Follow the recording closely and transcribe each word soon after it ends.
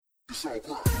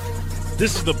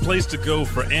This is the place to go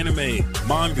for anime,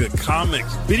 manga,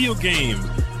 comics, video games,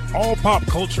 all pop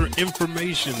culture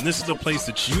information. This is the place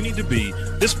that you need to be.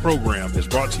 This program is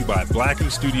brought to you by Blacken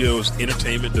Studios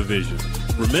Entertainment Division.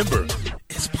 Remember,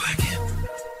 it's Blacken.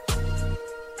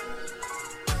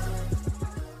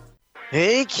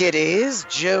 Hey kiddies,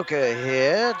 Joker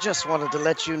here. Just wanted to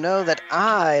let you know that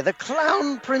I, the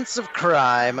Clown Prince of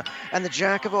Crime, and the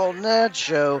Jack of All Nerd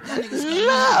Show,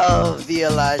 love the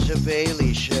Elijah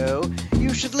Bailey Show.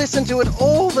 You should listen to it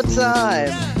all the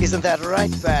time. Isn't that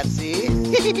right, Patsy?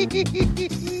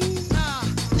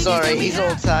 Sorry, he's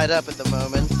all tied up at the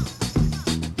moment.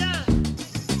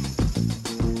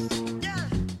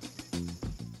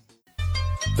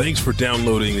 Thanks for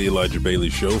downloading the Elijah Bailey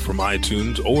Show from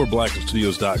iTunes or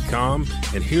BlackenStudios.com.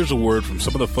 And here's a word from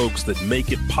some of the folks that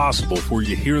make it possible for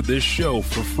you to hear this show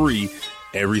for free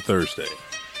every Thursday.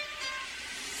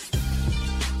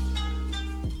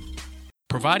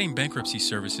 Providing bankruptcy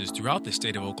services throughout the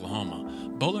state of Oklahoma,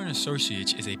 Bowler &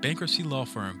 Associates is a bankruptcy law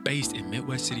firm based in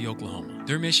Midwest City, Oklahoma.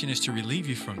 Their mission is to relieve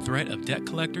you from threat of debt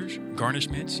collectors,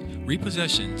 garnishments,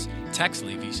 repossessions, tax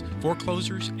levies,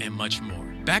 foreclosures, and much more.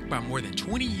 Backed by more than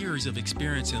 20 years of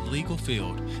experience in the legal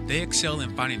field, they excel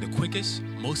in finding the quickest,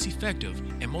 most effective,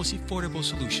 and most affordable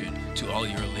solution to all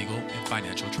your legal and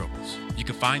financial troubles. You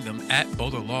can find them at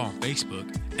Bowler Law on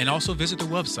Facebook and also visit their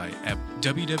website at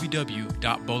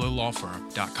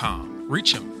www.bowlerlawfirm.com.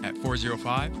 Reach them at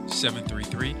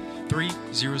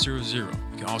 405-733-3000. You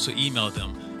can also email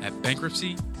them at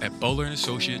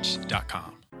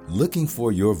bankruptcy@bowlerassociates.com. Looking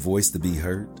for your voice to be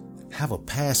heard? Have a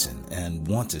passion and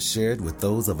want to share it with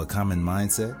those of a common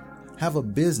mindset? Have a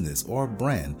business or a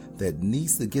brand that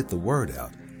needs to get the word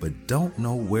out but don't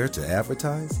know where to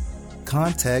advertise?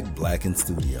 Contact Blacken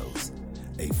Studios,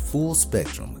 a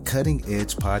full-spectrum,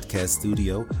 cutting-edge podcast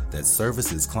studio that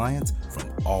services clients from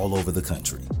all over the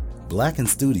country. Blacken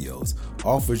Studios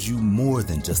offers you more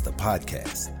than just a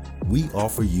podcast. We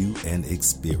offer you an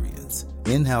experience.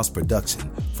 In-house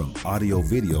production from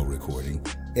audio-video recording,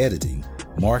 editing,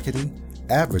 marketing,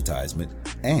 advertisement,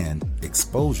 and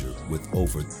exposure with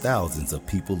over thousands of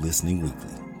people listening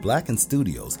weekly. Blacken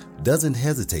Studios doesn't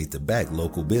hesitate to back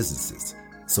local businesses.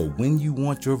 So when you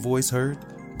want your voice heard,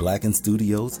 Blacken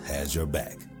Studios has your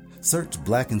back. Search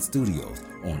Blacken Studios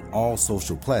on all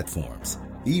social platforms.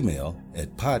 Email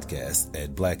at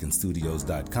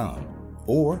podcast@blackenstudios.com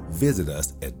or visit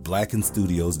us at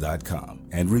blackenstudios.com.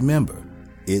 And remember,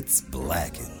 it's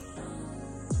Blacken.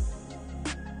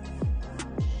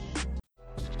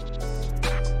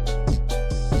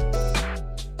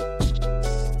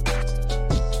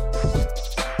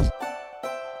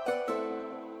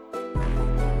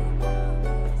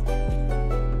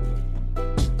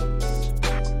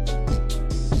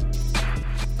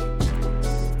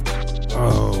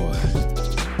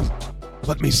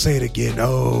 Let me say it again.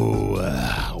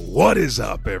 What is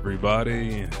up,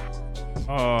 everybody?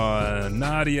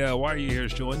 Nadia, why are you here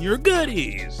showing your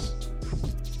goodies?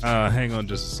 Hang on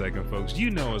just a second, folks. You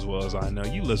know as well as I know,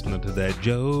 you listening to that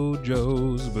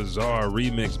JoJo's Bizarre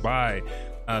remix by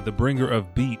the bringer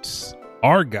of beats,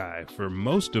 our guy for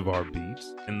most of our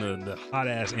beats, and the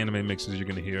hot-ass anime mixes you're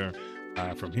going to hear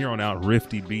from here on out,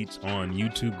 Rifty Beats on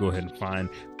YouTube. Go ahead and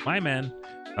find my man.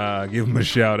 Give him a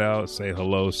shout out, say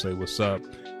hello, say what's up.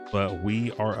 But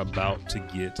we are about to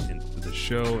get into the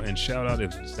show, and shout out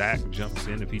if Zach jumps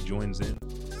in, if he joins in.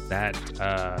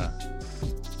 That'll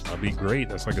be great.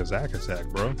 That's like a Zach attack,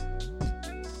 bro.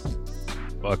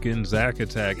 Fucking Zach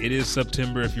attack. It is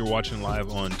September if you're watching live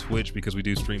on Twitch, because we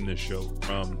do stream this show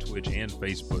from Twitch and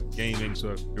Facebook Gaming.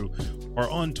 So if you are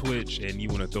on Twitch and you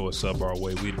want to throw a sub our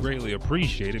way, we'd greatly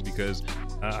appreciate it, because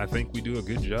I think we do a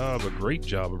good job, a great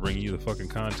job of bringing you the fucking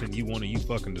content you want and you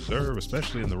fucking deserve,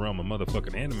 especially in the realm of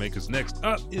motherfucking anime, because next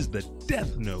up is the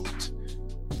Death Note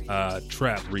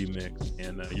trap remix,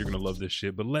 and you're gonna love this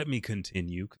shit. But let me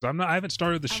continue, because I haven't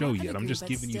started the show yet. I'm just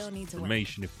giving you some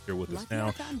information if you're with us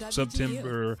now.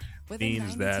 September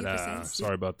means that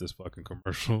sorry about this fucking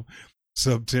commercial.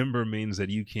 September means that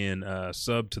you can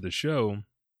sub to the show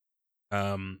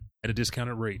at a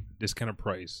discounted rate, discounted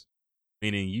price,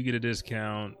 meaning you get a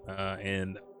discount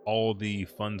and all the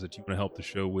funds that you want to help the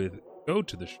show with go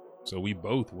to the show, so we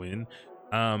both win.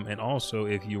 And also,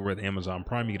 if you were at Amazon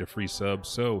Prime, you get a free sub.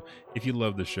 So if you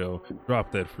love the show, drop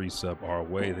that free sub our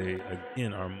way. They,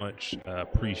 again, are much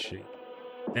appreciated.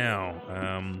 Now,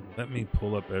 let me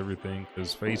pull up everything,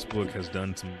 because Facebook has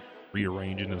done some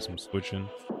rearranging and some switching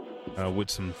with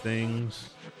some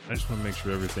things. I just want to make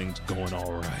sure everything's going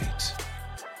all right.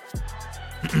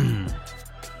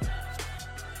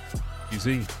 You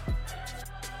see?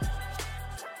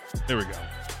 There we go.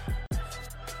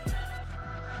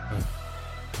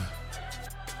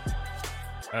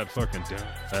 That fucking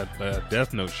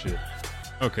Death Note shit.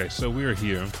 Okay, so we're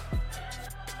here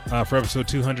for episode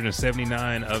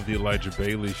 279 of the Elijah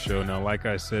Bailey Show. Now, like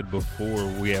I said before,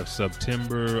 we have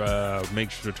September.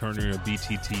 Make sure to turn on your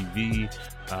BTTV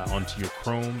onto your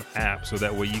Chrome app so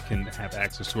that way you can have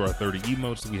access to our 30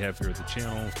 emotes that we have here at the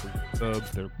channel for subs.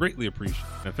 They're greatly appreciated.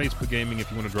 And Facebook Gaming, if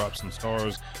you want to drop some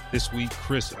stars this week,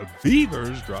 Chris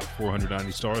Beavers dropped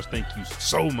 490 stars. Thank you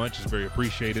so much. It's very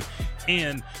appreciated.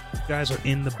 And you guys are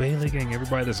in the Bailey gang.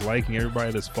 Everybody that's liking,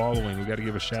 everybody that's following. We got to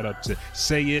give a shout out to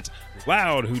Say It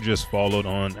Loud, who just followed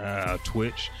on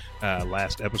Twitch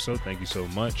last episode. Thank you so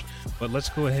much. But let's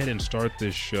go ahead and start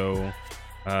this show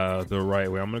the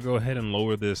right way. I'm gonna go ahead and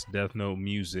lower this Death Note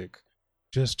music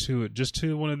just to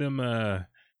one of them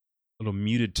little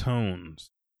muted tones.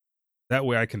 That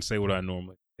way I can say what I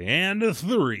normally say. And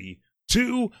 3,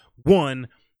 2, 1.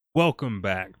 Welcome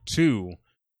back to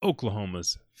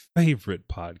Oklahoma's favorite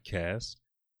podcast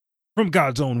from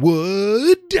God's own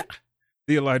wood,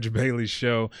 the Elijah Bailey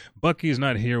Show. Bucky's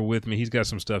not here with me. He's got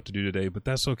some stuff to do today, but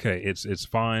that's okay. It's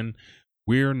fine.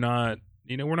 We're not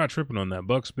tripping on that.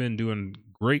 Buck's been doing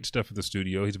great stuff at the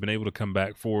studio. He's been able to come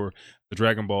back for the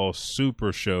Dragon Ball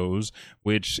Super shows,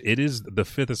 which it is the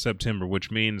 5th of September, which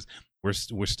means we're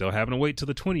still having to wait till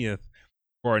the 20th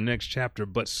for our next chapter.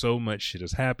 But so much shit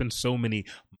has happened. So many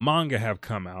manga have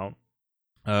come out.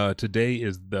 Today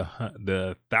is the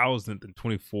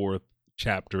 1024th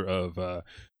chapter of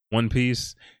One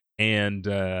Piece, and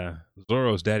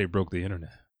Zoro's daddy broke the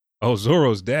internet. Oh,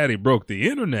 Zoro's daddy broke the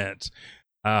internet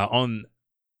on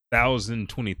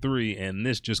 1023, and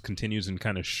this just continues and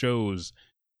kind of shows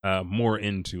more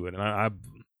into it. And I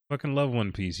fucking love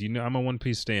One Piece. You know, I'm a One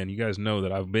Piece stan. You guys know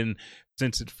that I've been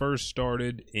since it first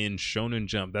started in Shonen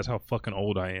Jump. That's how fucking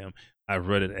old I am. I've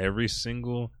read it every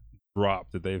single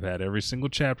drop that they've had, every single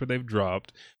chapter they've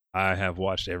dropped. I have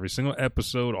watched every single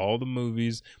episode, all the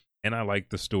movies, and I like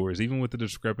the stories, even with the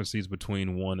discrepancies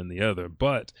between one and the other.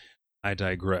 But I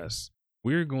digress.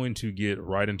 We're going to get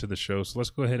right into the show, so let's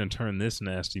go ahead and turn this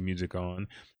nasty music on,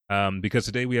 because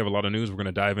today we have a lot of news. We're going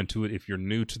to dive into it. If you're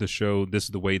new to the show, this is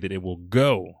the way that it will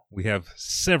go. We have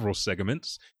several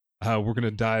segments. We're going to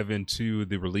dive into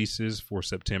the releases for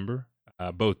September,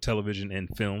 both television and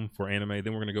film for anime.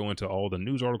 Then we're going to go into all the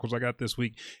news articles I got this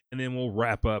week, and then we'll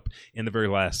wrap up in the very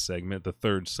last segment, the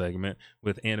third segment,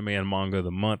 with anime and manga of the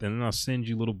month. And then I'll send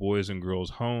you little boys and girls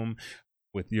home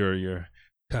with your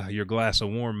glass of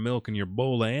warm milk and your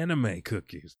bowl of anime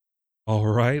cookies. All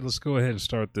right, let's go ahead and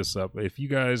start this up. If you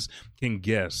guys can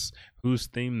guess whose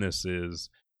theme this is,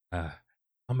 I'm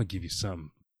gonna give you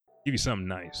something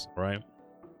nice. All right,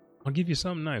 I'll give you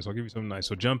something nice. So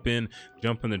jump in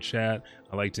the chat.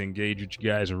 I like to engage with you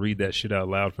guys and read that shit out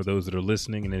loud for those that are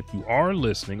listening. And if you are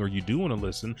listening or you do want to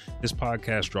listen, this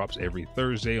podcast drops every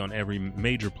Thursday on every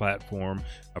major platform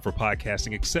for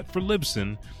podcasting except for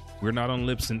Libsyn. We're not on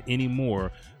Libsyn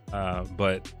anymore,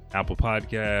 but Apple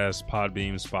Podcasts,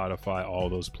 Podbeam, Spotify, all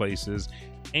those places.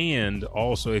 And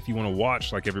also, if you want to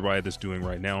watch like everybody that's doing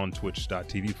right now on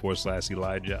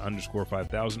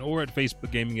twitch.tv/Elijah_5000 or at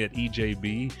Facebook Gaming at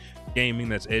EJB Gaming,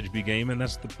 that's EdgeB Gaming.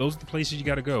 Those are the places you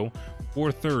got to go.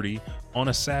 4:30 on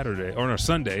a Saturday, or on a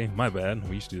Sunday, my bad.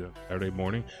 We used to do that Saturday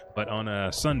morning, but on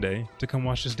a Sunday to come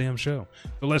watch this damn show.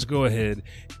 So let's go ahead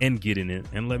and get in it.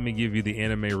 And let me give you the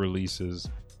anime releases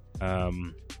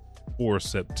for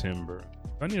September.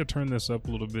 I need to turn this up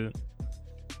a little bit.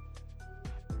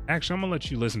 Actually, I'm gonna let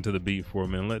you listen to the beat for a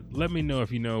minute. Let me know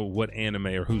if you know what anime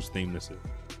or whose theme this is.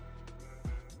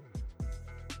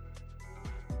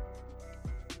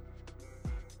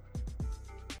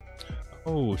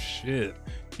 Oh shit.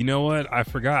 You know what? I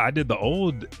forgot. I did the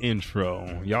old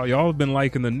intro. Y'all have been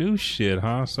liking the new shit,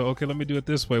 huh? So, okay, let me do it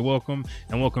this way. Welcome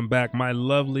and welcome back, my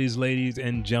lovelies, ladies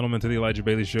and gentlemen, to the Elijah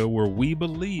Bailey Show, where we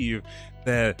believe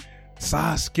that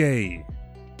Sasuke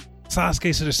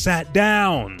should have sat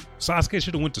down. Sasuke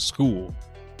should have went to school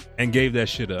and gave that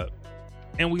shit up.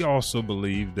 And we also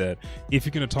believe that if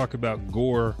you're going to talk about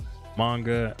gore,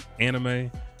 manga,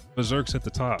 anime, Berserk's at the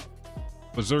top.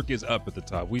 Berserk is up at the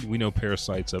top. We know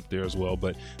Parasite's up there as well,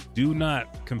 but do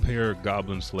not compare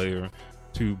Goblin Slayer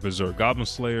to Berserk. Goblin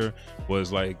Slayer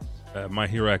was like My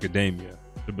Hero Academia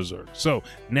to Berserk. So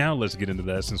now let's get into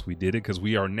that, since we did it, because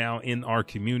we are now in our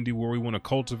community where we want to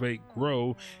cultivate,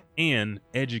 grow, and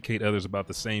educate others about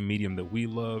the same medium that we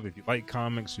love. If you like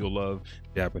comics, you'll love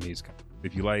Japanese comics.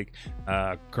 If you like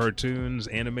cartoons,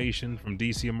 animation from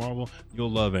DC and Marvel,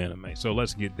 you'll love anime. So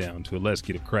let's get down to it. Let's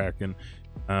get it cracking.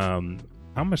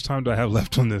 How much time do I have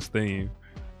left on this theme?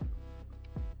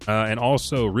 And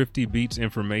also, Rifty Beats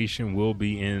information will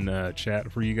be in chat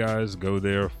for you guys. Go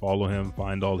there, follow him,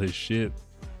 find all his shit.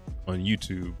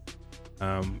 YouTube.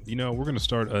 We're gonna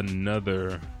start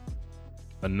another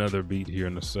beat here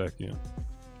in a second.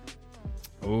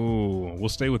 Oh, we'll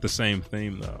stay with the same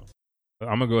theme though.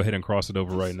 I'm gonna go ahead and cross it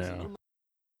over right now.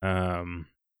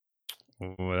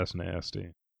 Oh, that's nasty.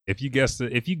 If you guess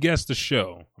the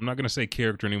show, I'm not gonna say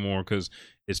character anymore because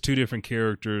it's two different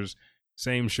characters,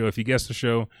 same show. If you guess the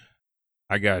show,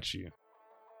 I got you.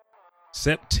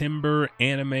 September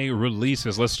anime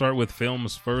releases. Let's start with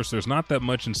films first. There's not that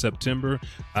much in September.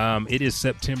 It is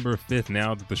September 5th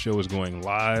now that the show is going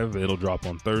live. It'll drop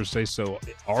on Thursday, so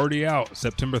already out.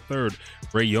 September 3rd,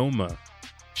 Ryoma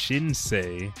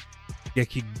Shinsei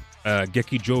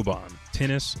Gekijoban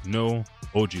Tennis no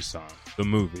Oji-san, the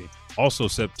movie. Also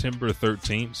September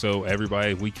 13th, so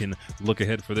everybody, we can look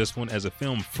ahead for this one as a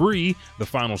film. Free, The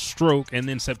Final Stroke. And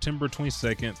then September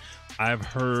 22nd, I've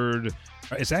heard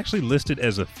it's actually listed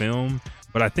as a film,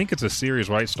 but I think it's a series,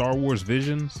 right? Star Wars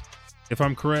Visions, if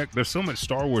I'm correct. There's so much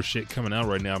Star Wars shit coming out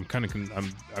right now. I'm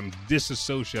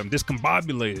disassociated. I'm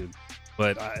discombobulated.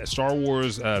 But Star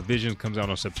Wars Visions comes out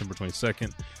on September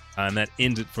 22nd. And that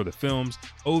ends it for the films.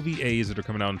 OVAs that are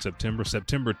coming out in September.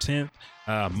 September 10th,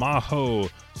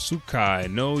 Maho Tsukai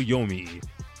no Yomi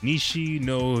Nishi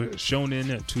no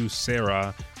Shonen to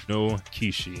Sera no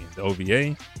Kishi, the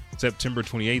OVA. September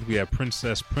 28th, we have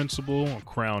Princess Principal,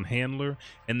 Crown Handler.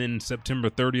 And then September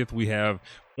 30th, we have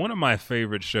one of my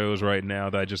favorite shows right now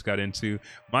that I just got into,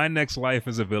 My Next Life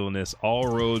as a Villainess, All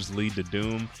Roads Lead to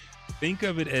Doom. Think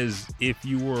of it as if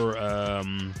you were,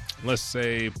 let's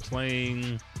say,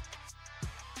 playing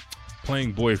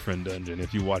Boyfriend Dungeon,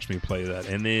 if you watch me play that,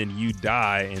 and then you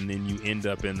die and then you end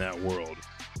up in that world.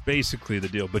 Basically the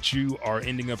deal, but you are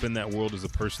ending up in that world as a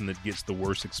person that gets the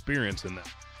worst experience in that.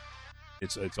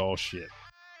 It's all shit,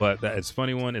 but it's a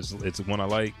funny one. It's one I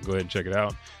like. Go ahead and check it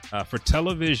out. For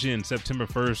television, September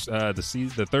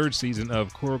 1st, the third season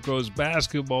of Kuroko's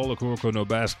Basketball, or Kuroko no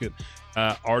Basket,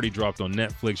 already dropped on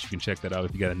Netflix. You can check that out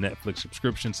if you got a Netflix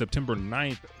subscription. September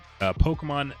 9th,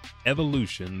 Pokemon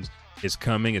Evolutions is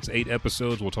coming. It's 8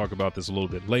 episodes. We'll talk about this a little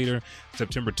bit later.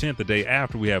 September 10th, the day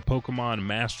after, we have Pokemon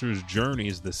Masters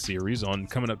Journeys, the series,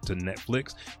 coming up to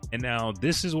Netflix. And now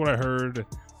this is what I heard.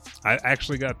 I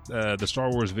actually got the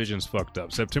Star Wars Visions fucked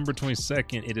up. September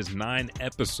 22nd, it is 9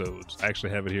 episodes. I actually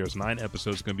have it here. It's 9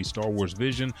 episodes. It's going to be Star Wars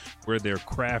Vision, where they're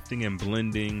crafting and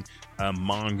blending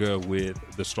manga with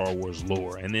the Star Wars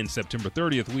lore. And then September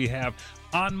 30th, we have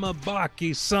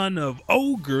Hanmabaki, Son of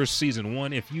Ogre, Season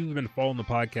 1. If you've been following the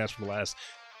podcast for the last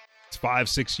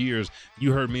 5-6 years,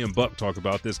 you heard me and Buck talk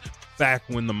about this back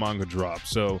when the manga dropped.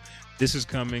 So this is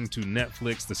coming to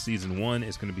Netflix. The season 1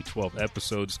 is going to be 12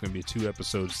 episodes. It's going to be a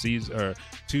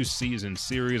 2-season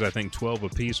series. I think 12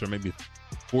 apiece, or maybe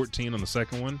 14 on the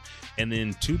second one. And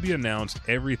then to be announced,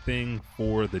 everything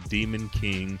for the Demon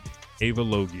King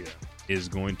Avalogia is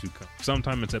going to come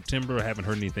sometime in September. I haven't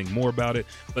heard anything more about it,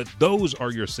 but those are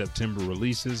your September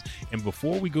releases. And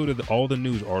before we go to all the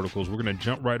news articles, we're going to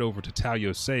jump right over to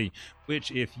Taiyosei,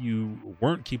 which, if you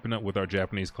weren't keeping up with our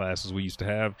Japanese classes we used to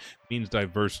have, means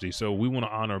diversity. So we want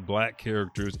to honor Black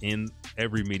characters in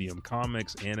every medium: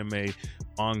 comics, anime,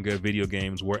 manga, video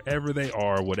games, wherever they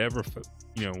are, whatever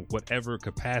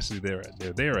capacity they're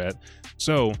there at.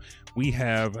 So we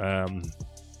have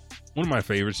one of my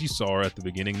favorites. You saw her at the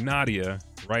beginning, Nadia,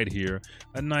 right here.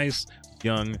 A nice,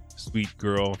 young, sweet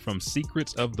girl from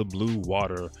Secrets of the Blue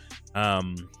Water.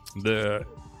 The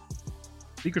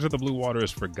Secrets of the Blue Water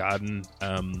is forgotten,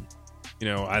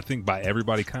 I think by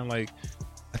everybody, kind of like,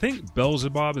 I think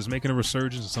Beelzebub is making a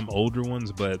resurgence in some older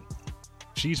ones, but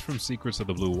she's from Secrets of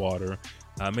the Blue Water.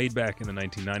 Made back in the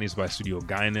 1990s by Studio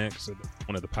Gainax,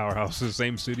 one of the powerhouses,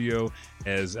 same studio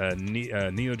as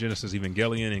Neo Genesis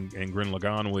Evangelion and Gurren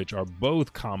Lagann, which are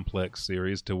both complex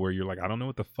series to where you're like, I don't know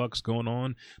what the fuck's going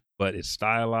on, but it's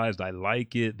stylized. I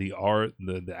like it, the art,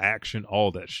 the action,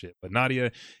 all that shit. But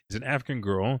Nadia is an African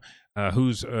girl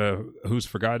who's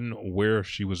forgotten where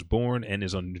she was born and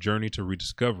is on a journey to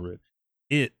rediscover it.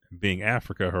 It being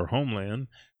Africa, her homeland.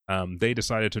 They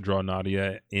decided to draw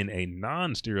Nadia in a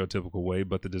non-stereotypical way,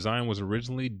 but the design was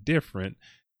originally different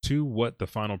to what the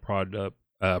final product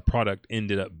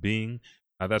ended up being.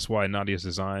 That's why Nadia's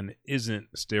design isn't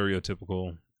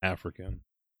stereotypical African.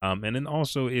 And then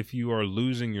also, if you are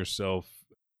losing yourself,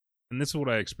 and this is what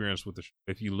I experienced with the show,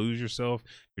 if you lose yourself,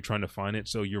 you're trying to find it,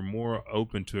 so you're more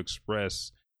open to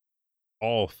express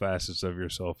all facets of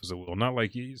yourself as it will. Not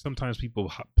like sometimes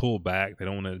people pull back, they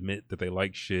don't want to admit that they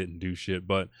like shit and do shit,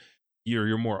 but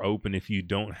you're more open if you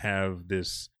don't have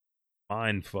this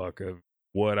mind fuck of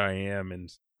what I am in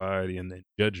society and then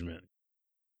judgment.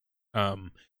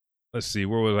 Let's see,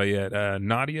 where was I at?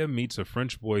 Nadia meets a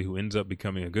French boy who ends up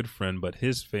becoming a good friend, but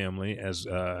his family, as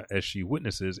she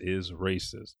witnesses, is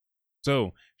racist.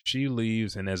 So she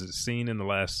leaves, and as it's seen in the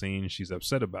last scene, she's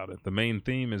upset about it. The main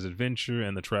theme is adventure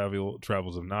and the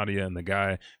travels of Nadia and the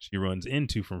guy she runs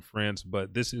into from France,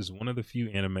 but this is one of the few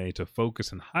anime to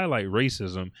focus and highlight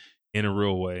racism in a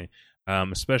real way.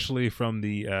 Especially from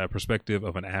the perspective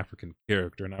of an African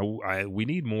character, and we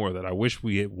need more of that. I wish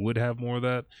we would have more of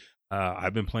that.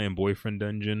 I've been playing Boyfriend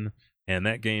Dungeon, and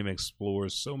that game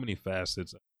explores so many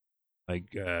facets,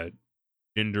 like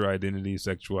gender identity,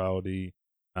 sexuality,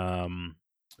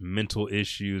 mental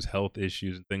issues, health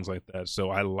issues, and things like that. So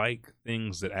I like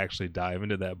things that actually dive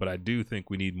into that, but I do think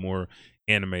we need more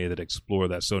anime that explore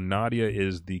that. So Nadia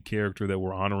is the character that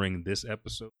we're honoring this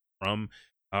episode from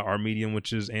our medium,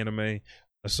 which is anime.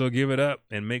 So give it up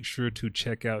and make sure to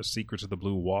check out Secrets of the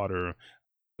Blue Water,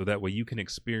 so that way you can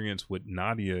experience what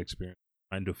Nadia experienced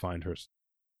trying to find herself.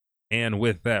 And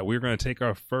with that, we're going to take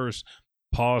our first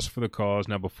pause for the cause.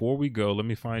 Now, before we go, let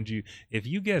me find you. If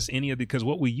you guess any of the, because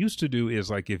what we used to do is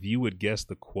like if you would guess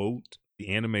the quote, the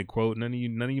anime quote, none of you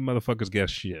motherfuckers guess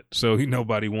shit. So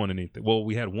nobody won anything. Well,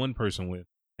 we had one person win,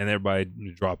 and everybody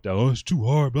dropped out. Oh, it's too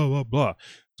hard, blah, blah, blah.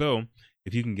 So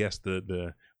if you can guess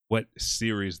the what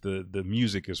series the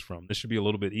music is from, this should be a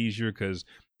little bit easier because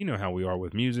you know how we are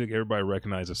with music. Everybody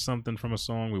recognizes something from a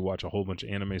song. We watch a whole bunch of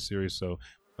anime series. So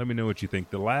let me know what you think.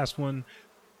 The last one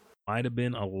might have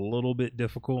been a little bit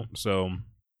difficult. So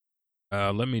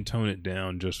let me tone it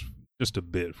down just a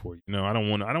bit for you. You know, I don't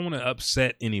want to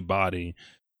upset anybody.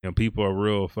 You know, people are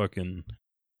real fucking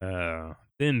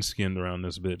thin skinned around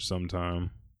this bitch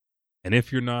sometime. And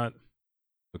if you're not,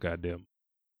 oh goddamn.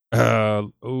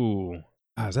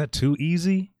 Is that too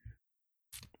easy?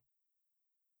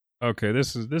 Okay,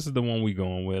 this is the one we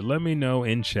going with. Let me know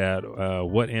in chat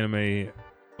what anime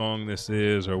song this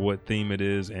is or what theme it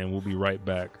is, and we'll be right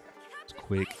back as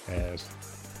quick as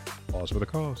pause for the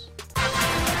cause.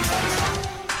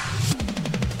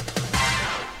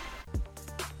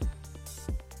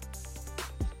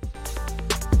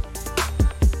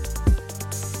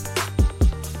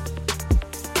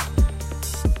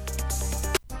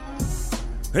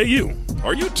 Hey you,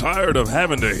 are you tired of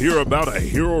having to hear about a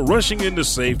hero rushing in to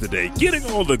save the day, getting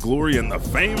all the glory and the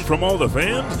fame from all the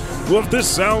fans? Well, if this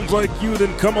sounds like you,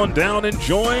 then come on down and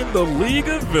join the League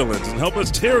of Villains and help us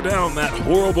tear down that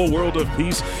horrible world of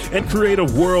peace and create a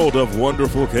world of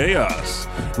wonderful chaos.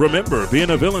 Remember,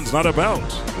 being a villain's not about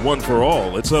one for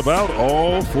all, it's about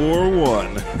all for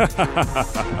one.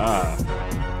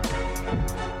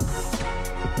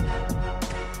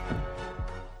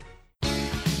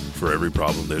 For every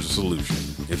problem, there's a solution.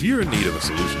 If you're in need of a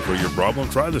solution for your problem,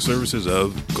 try the services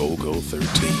of GoGo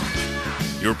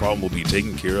 13. Your problem will be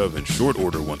taken care of in short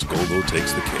order once GoGo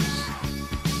takes the case.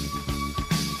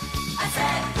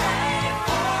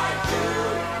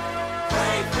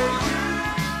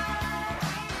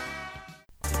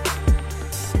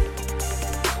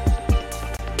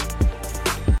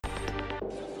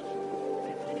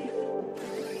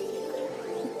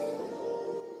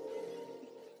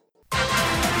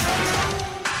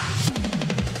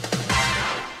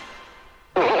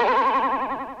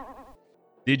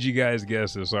 Did you guys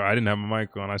guess this? Sorry, I didn't have my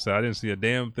mic on. I said I didn't see a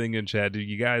damn thing in chat. Did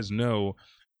you guys know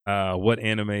what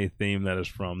anime theme that is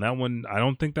from? That one, I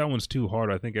don't think that one's too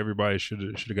hard. I think everybody should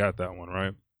have got that one,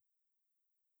 right?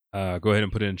 Go ahead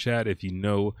and put it in chat if you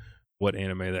know what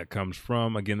anime that comes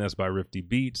from. Again, that's by Rifty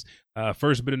Beats.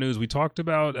 First bit of news, we talked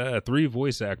about 3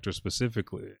 voice actors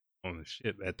specifically. Oh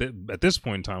shit! At this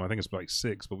point in time, I think it's like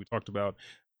 6, but we talked about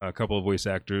a couple of voice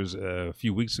actors a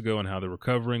few weeks ago and how they're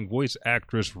recovering. Voice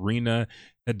actress Rina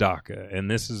Hidaka, and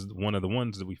this is one of the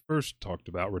ones that we first talked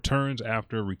about, returns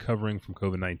after recovering from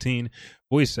COVID-19.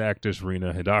 Voice actress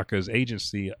Rina Hidaka's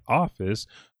agency office,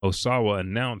 Osawa,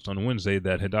 announced on Wednesday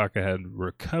that Hidaka had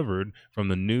recovered from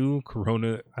the new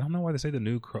coronavirus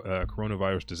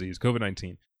disease,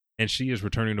 COVID-19, and she is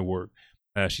returning to work.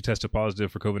 She tested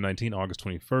positive for COVID-19 August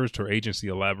 21st. Her agency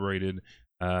elaborated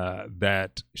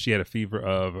that she had a fever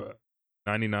of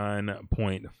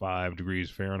 99.5 degrees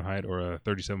Fahrenheit or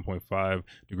 37.5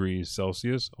 degrees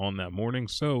Celsius on that morning.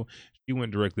 So she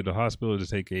went directly to the hospital to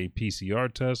take a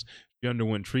PCR test. She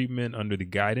underwent treatment under the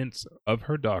guidance of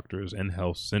her doctors and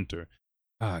health center.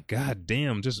 God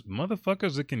damn, just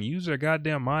motherfuckers that can use their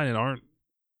goddamn mind and aren't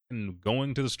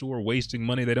going to the store wasting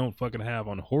money they don't fucking have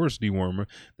on horse dewormer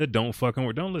that don't fucking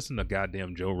work. Don't listen to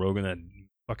goddamn Joe Rogan, that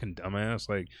fucking dumbass.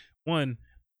 Like, one,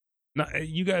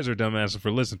 you guys are dumbasses for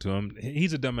listening to him.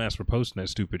 He's a dumbass for posting that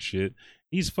stupid shit.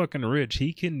 He's fucking rich.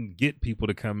 He can get people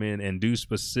to come in and do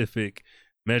specific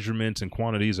measurements and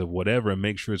quantities of whatever and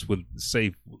make sure it's with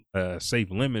safe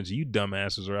limits. You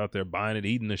dumbasses are out there buying it,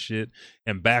 eating the shit,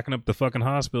 and backing up the fucking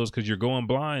hospitals because you're going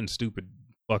blind, stupid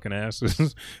fucking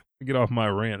asses. Get off my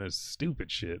rant. It's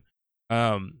stupid shit.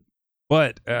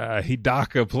 But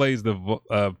Hidaka plays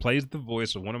the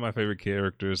voice of one of my favorite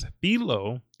characters,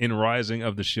 Philo, in Rising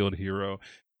of the Shield Hero.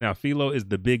 Now, Philo is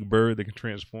the big bird that can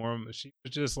transform. She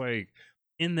was just like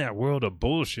in that world of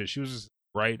bullshit. She was just a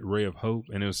bright ray of hope,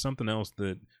 and it was something else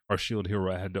that our Shield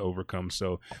Hero had to overcome.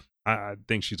 So I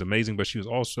think she's amazing. But she was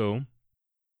also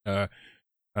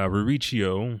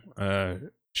Riichio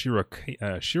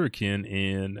Shuriken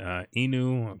in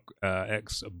Inu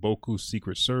X Boku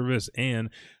Secret Service and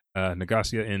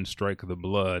Nagasia in Strike of the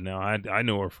Blood. Now, I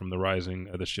know her from the Rising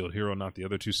of the Shield Hero, not the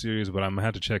other two series, but I'm going to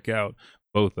have to check out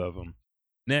both of them.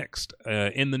 Next,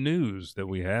 in the news that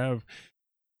we have,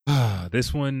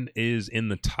 this one is in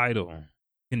the title.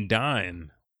 Can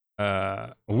dine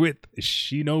with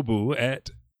Shinobu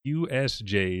at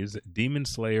USJ's Demon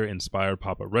Slayer inspired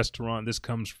pop-up restaurant. This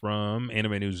comes from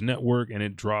Anime News Network, and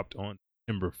it dropped on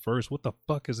September 1st. What the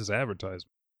fuck is this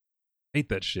advertisement? I hate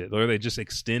that shit. Or they just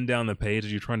extend down the page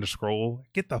as you're trying to scroll.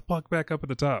 Get the fuck back up at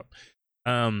the top.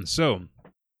 So,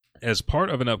 as part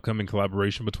of an upcoming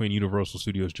collaboration between Universal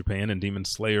Studios Japan and Demon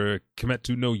Slayer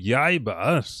Kimetsu no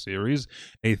Yaiba series,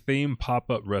 a themed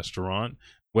pop-up restaurant,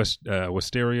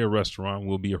 Wisteria Restaurant,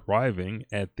 will be arriving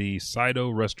at the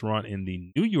Saido Restaurant in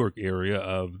the New York area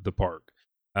of the park.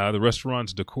 The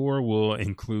restaurant's decor will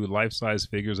include life-size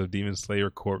figures of Demon Slayer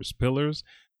corpse pillars,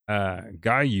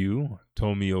 Gayu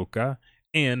Tomioka,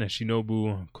 and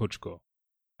Shinobu Kochiko.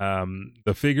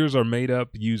 The figures are made up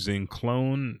using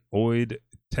clonoid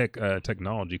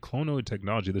technology. Clonoid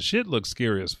technology. The shit looks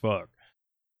scary as fuck.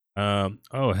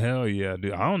 Oh hell yeah,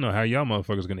 dude! I don't know how y'all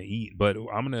motherfuckers gonna eat, but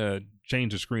I'm gonna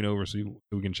change the screen over so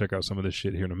we can check out some of this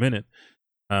shit here in a minute.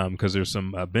 Because there's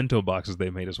some bento boxes they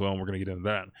made as well, and we're gonna get into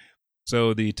that.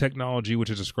 So the technology, which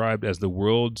is described as the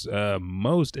world's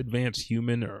most advanced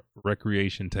human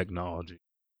recreation technology.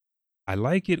 I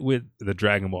like it with the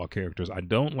Dragon Ball characters. I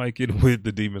don't like it with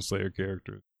the Demon Slayer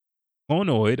characters.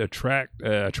 Clonoid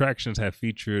attractions have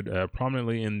featured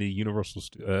prominently in the Universal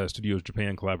Studios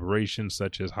Japan collaborations,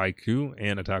 such as Haiku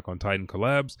and Attack on Titan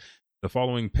collabs. The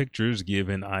following pictures give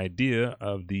an idea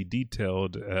of the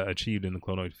detailed achieved in the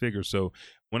Clonoid figure. So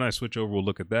when I switch over, we'll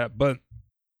look at that. But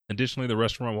additionally, the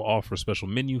restaurant will offer a special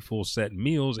menu, full set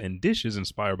meals, and dishes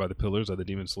inspired by the pillars of the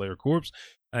Demon Slayer corpse.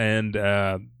 And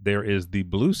there is the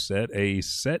blue set, a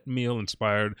set meal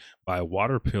inspired by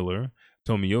Water Pillar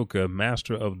Tomioka,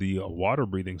 master of the water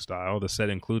breathing style. The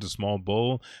set includes a small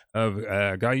bowl of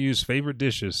Gayu's favorite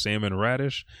dishes, salmon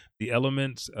radish. The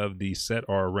elements of the set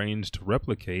are arranged to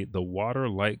replicate the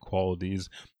water-like qualities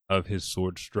of his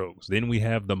sword strokes. Then we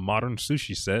have the modern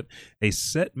sushi set, a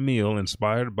set meal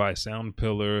inspired by sound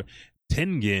pillar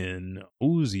Tengen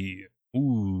Uzi.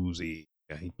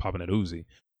 Yeah, he's popping at Uzi.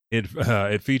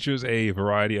 It features a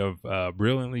variety of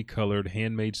brilliantly colored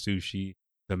handmade sushi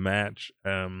to match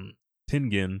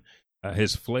Tengen,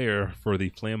 his flair for the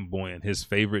flamboyant. His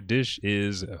favorite dish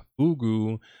is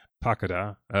fugu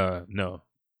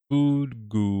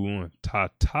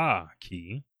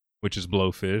tataki, which is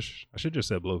blowfish. I should just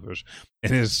say blowfish.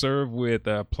 And is served with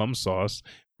plum sauce,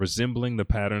 resembling the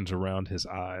patterns around his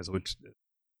eyes, which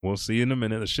we'll see in a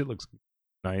minute. The shit looks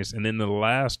nice. And then the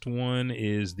last one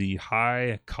is the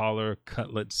high collar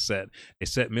cutlet set, a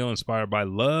set meal inspired by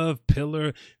Love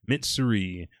Pillar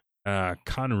Mitsuri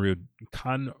Kanroji.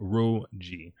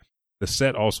 The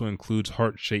set also includes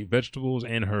heart-shaped vegetables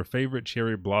and her favorite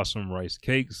cherry blossom rice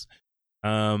cakes.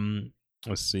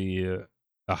 Let's see,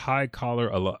 a high collar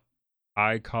a la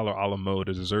mode,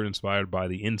 a dessert inspired by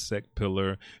the insect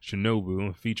pillar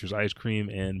Shinobu, features ice cream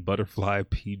and butterfly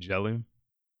pea jelly.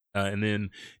 And then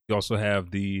you also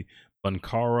have the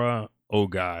Bunkara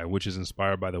Ogai, which is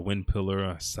inspired by the wind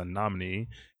pillar Sanamni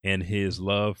and his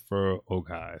love for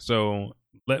Ogai. So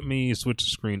let me switch the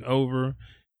screen over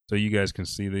so you guys can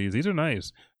see these. These are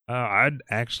nice. I'd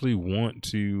actually want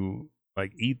to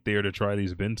eat there to try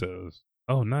these bentos.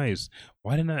 Oh, nice.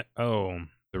 Why didn't I? Oh,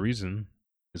 the reason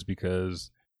is because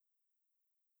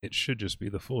it should just be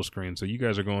the full screen. So you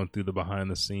guys are going through the behind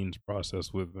the scenes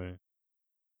process with me.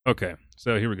 Okay,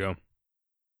 so here we go.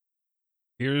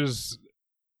 Here's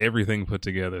everything put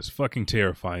together. It's fucking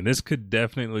terrifying. This could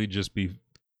definitely just be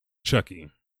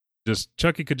Chucky.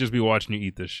 Chucky could just be watching you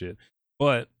eat this shit.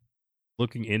 But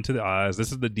looking into the eyes,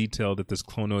 this is the detail that this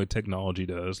clonoid technology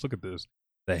does. Look at this.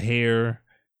 The hair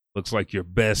looks like your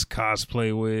best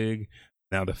cosplay wig.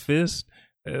 Now the fist,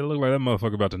 it looked like that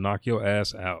motherfucker about to knock your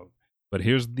ass out. But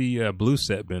here's the blue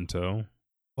set bento.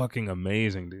 Fucking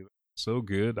amazing, dude. So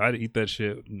good. I'd eat that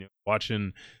shit.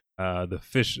 Watching the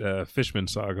Fishman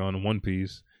saga on One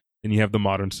Piece. And you have the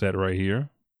modern set right here.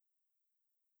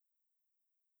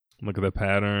 Look at the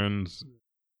patterns,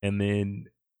 and then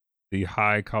the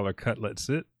high collar cutlet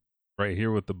sit right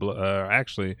here with the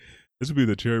actually, this would be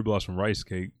the cherry blossom rice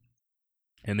cake.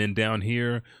 And then down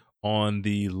here on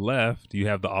the left, you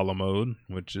have the a la mode,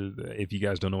 which is, if you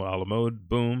guys don't know what a la mode,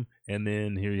 boom. And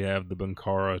then here you have the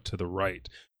Bankara to the right.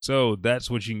 So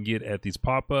that's what you can get at these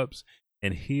pop-ups.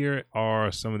 And here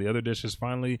are some of the other dishes.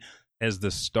 Finally, as the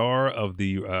star of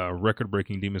the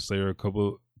record-breaking Demon Slayer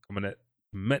Kimetsu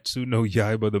no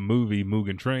Yaiba, the movie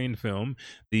Mugen Train film,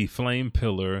 the Flame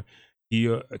Pillar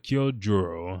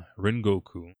Kyojuro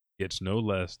Rengoku gets no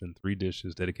less than 3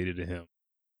 dishes dedicated to him.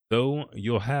 Though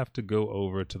you'll have to go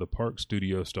over to the Park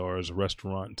Studio Stars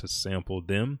restaurant to sample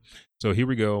them. So here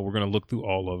we go. We're going to look through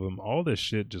all of them. All this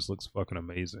shit just looks fucking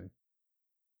amazing.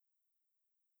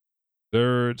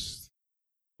 Desserts.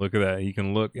 Look at that. You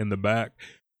can look in the back.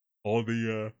 All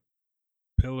the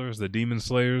pillars, the Demon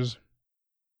Slayers.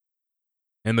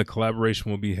 And the collaboration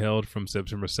will be held from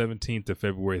September 17th to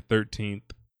February 13th,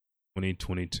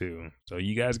 2022. So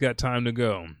you guys got time to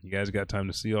go. You guys got time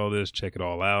to see all this, check it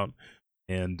all out,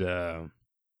 and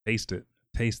taste it.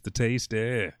 Taste the taste.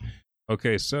 Yeah.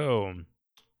 Okay, so,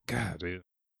 God, dude.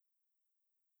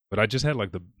 But I just had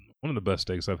like one of the best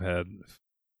steaks I've had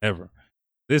ever.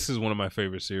 This is one of my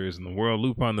favorite series in the world.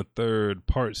 Lupin the Third,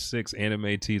 Part 6,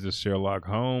 anime teaser Sherlock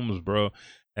Holmes, bro.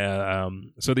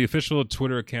 So the official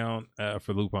Twitter account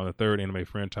for Lupin the Third anime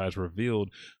franchise revealed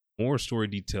more story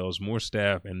details, more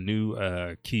staff, and new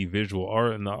key visual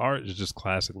art. And the art is just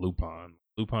classic Lupin.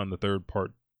 Lupin the Third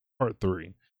Part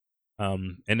 3.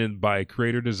 And then by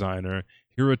creator designer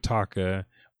Hirotaka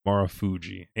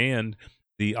Marufuji. And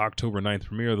the October 9th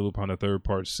premiere of the Lupin the Third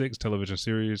Part 6 television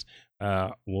series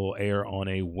will air on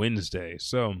a Wednesday.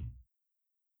 So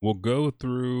we'll go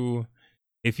through.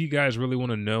 If you guys really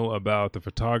want to know about the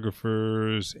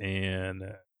photographers and,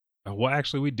 well,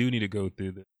 actually, we do need to go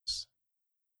through this.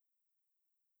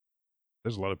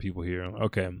 There's a lot of people here.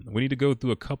 Okay, we need to go through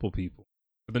a couple people.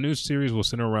 The new series will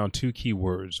center around 2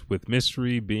 keywords, with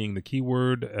mystery being the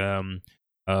keyword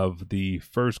of the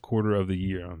first quarter of the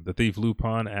year. The thief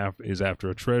Lupin is after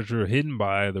a treasure hidden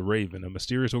by the Raven, a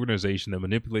mysterious organization that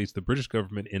manipulates the British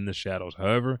government in the shadows.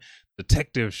 However,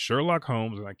 Detective Sherlock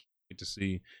Holmes, and I can't wait to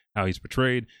see how he's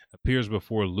portrayed, appears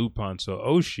before Lupin. So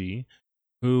Oshii,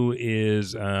 who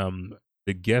is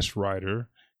the guest writer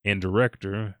and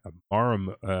director,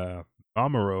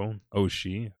 Mamoru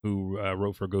Oshii, who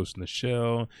wrote for Ghost in the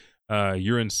Shell,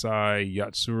 Urusei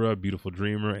Yatsura, Beautiful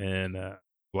Dreamer, and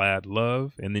Vlad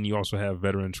Love. And then you also have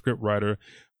veteran scriptwriter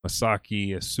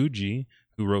Masaki Tsuji,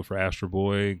 who wrote for Astro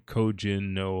Boy, Kojin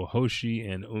no Hoshi,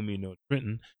 and Umi no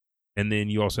Trenton. And then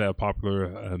you also have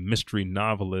popular mystery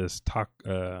novelist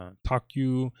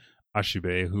Taku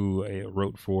Ashibe, who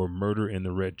wrote for Murder in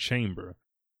the Red Chamber.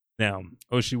 Now,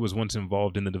 Oshii was once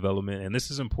involved in the development, and this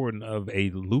is important, of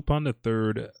a Lupin the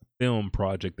Third film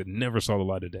project that never saw the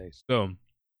light of day. So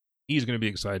he's going to be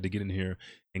excited to get in here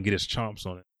and get his chomps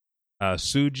on it.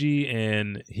 Tsuji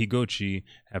and Higochi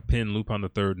have penned Lupin the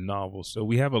Third novels. So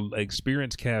we have an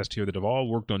experienced cast here that have all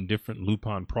worked on different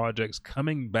Lupin projects,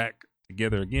 coming back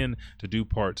together again to do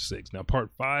Part 6. Now, Part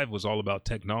 5 was all about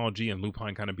technology and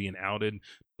Lupin kind of being outed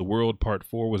the world. Part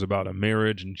 4 was about a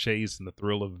marriage and chase and the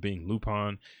thrill of being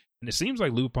Lupin. And it seems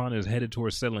like Lupin is headed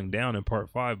towards settling down in Part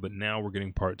 5, but now we're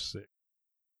getting Part 6.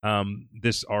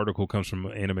 This article comes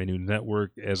from Anime News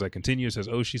Network. As I continue, it says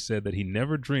Oshii said that he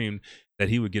never dreamed that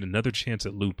he would get another chance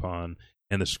at Lupin,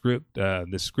 and the script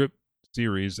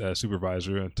series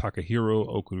supervisor Takahiro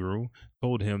Okuro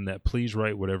told him that please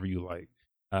write whatever you like.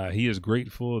 He is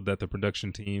grateful that the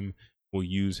production team will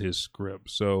use his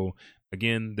script. So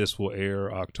again, this will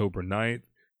air October 9th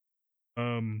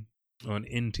on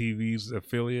NTV's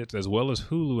affiliates, as well as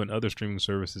Hulu and other streaming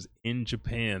services in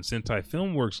Japan. Sentai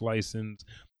Filmworks licensed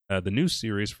the new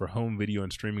series for home video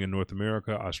and streaming in North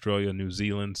America, Australia, New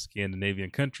Zealand, Scandinavian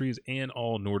countries, and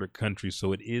all Nordic countries.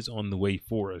 So it is on the way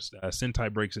for us.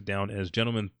 Sentai breaks it down as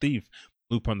Gentleman Thief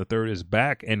Lupin III is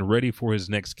back and ready for his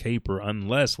next caper,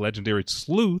 unless legendary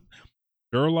sleuth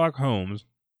Sherlock Holmes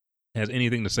has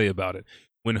anything to say about it.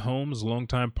 When Holmes'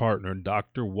 longtime partner,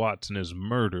 Dr. Watson, is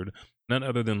murdered, none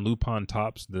other than Lupin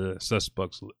tops the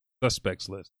suspects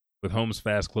list. With Holmes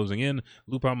fast closing in,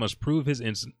 Lupin must prove his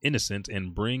innocence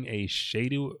and bring a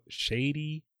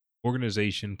shady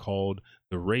organization called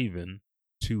the Raven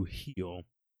to heel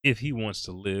if he wants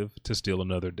to live to steal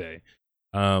another day.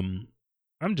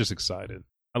 I'm just excited.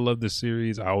 I love this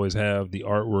series. I always have. The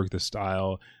artwork, the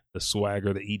style, the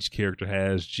swagger that each character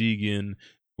has. Jigen,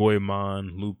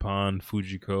 Goemon, Lupin,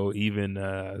 Fujiko, even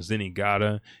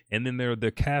Zenigata. And then there are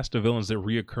the cast of villains that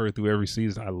reoccur through every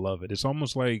season. I love it. It's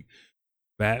almost like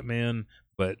Batman,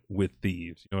 but with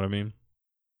thieves. You know what I mean?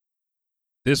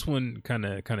 This one kind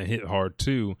of hit hard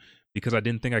too, because I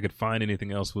didn't think I could find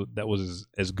anything else that was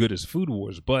as good as Food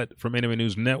Wars. But from Anime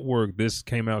News Network, this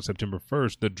came out September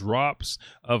 1st, The Drops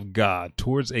of God,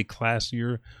 Towards a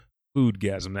Classier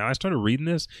Foodgasm. Now, I started reading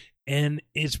this, and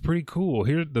it's pretty cool.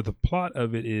 Here, the plot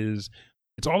of it is,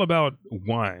 it's all about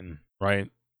wine, right?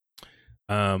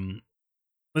 Let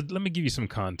me give you some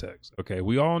context. Okay,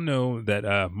 we all know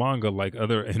that manga, like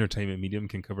other entertainment medium,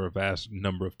 can cover a vast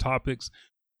number of topics.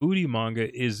 Foodie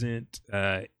manga isn't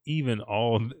even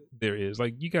all there is.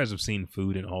 Like, you guys have seen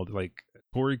food and all, like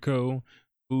Toriko,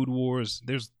 Food Wars.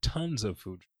 There's tons of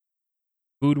food.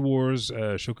 Food Wars,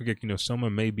 Shokugeki no Soma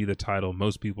may be the title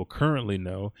most people currently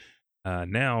know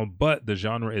now, but the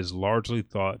genre is largely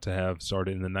thought to have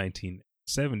started in the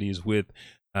 1970s with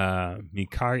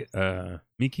Mikiya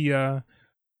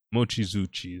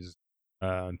Mochizuchi's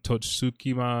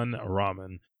Totsukiman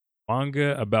Ramen.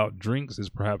 Manga about drinks is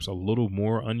perhaps a little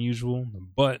more unusual,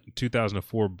 but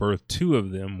 2004 birthed two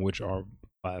of them, which are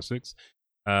classics.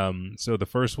 So the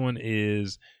first one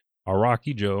is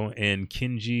Araki Joe and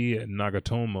Kenji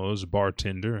Nagatomo's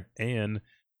Bartender, and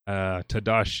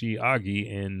Tadashi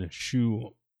Agi and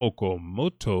Shu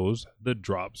Okamoto's The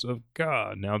Drops of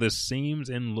God. Now, this seems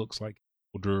and looks like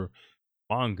older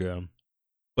manga,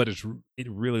 but it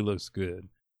really looks good.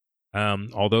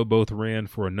 Although both ran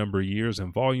for a number of years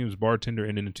in volumes, Bartender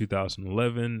ended in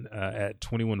 2011 at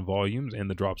 21 volumes,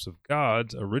 and The Drops of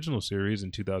God's original series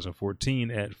in 2014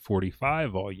 at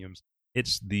 45 volumes.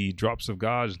 It's the Drops of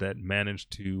Gods that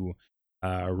managed to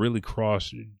really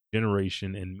cross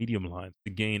generation and medium lines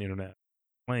to gain international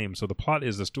acclaim. So the plot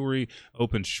is, the story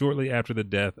opens shortly after the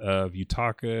death of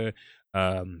Yutaka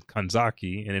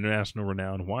Kanzaki, an international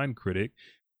renowned wine critic.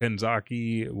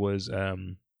 Kanzaki was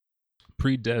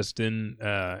predestined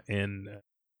and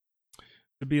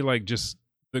to be like just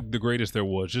the greatest there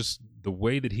was. Just the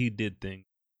way that he did things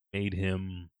made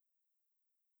him,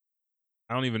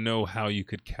 I don't even know how you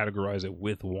could categorize it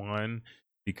with wine,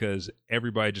 because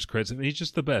everybody just credits him. He's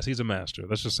just the best. He's a master.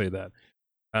 Let's just say that.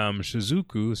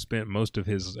 Shizuku spent most of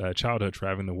his childhood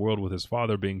traveling the world with his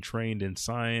father, being trained in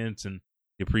science and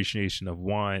the appreciation of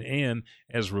wine, and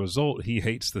as a result, he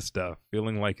hates the stuff,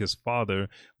 feeling like his father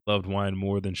loved wine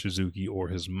more than Shizuki or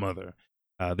his mother.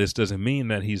 This doesn't mean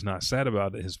that he's not sad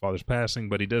about his father's passing,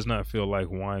 but he does not feel like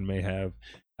wine may have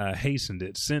hastened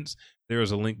it, since there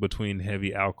is a link between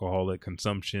heavy alcoholic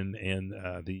consumption and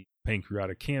the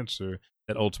pancreatic cancer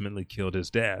that ultimately killed his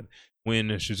dad. When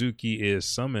Shizuki is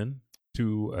summoned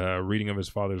to reading of his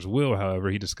father's will,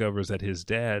 however, he discovers that his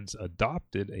dad's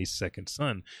adopted a second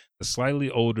son, the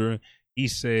slightly older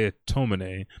Issei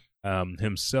Tomine,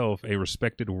 himself a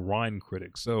respected wine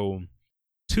critic. So,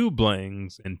 two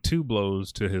blangs and two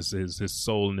blows to his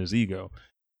soul and his ego.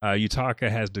 Yutaka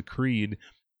has decreed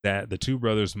that the two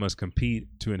brothers must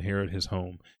compete to inherit his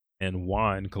home and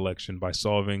wine collection by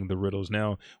solving the riddles.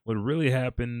 Now, what really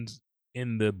happens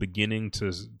in the beginning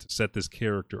to set this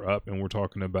character up, and we're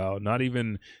talking about not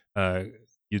even Yutaka,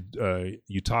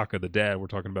 the dad, we're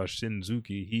talking about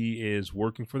Shinzuki. He is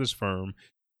working for this firm.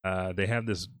 They have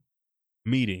this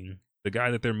meeting. The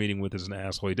guy that they're meeting with is an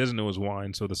asshole. He doesn't know his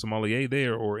wine, so the sommelier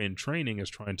there, or in training,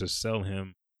 is trying to sell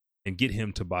him and get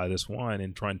him to buy this wine,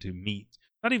 and trying to meet,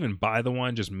 not even buy the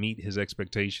wine, just meet his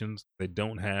expectations. They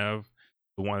don't have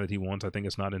the wine that he wants. I think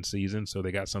it's not in season, so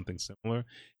they got something similar.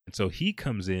 And so he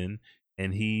comes in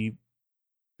and he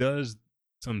does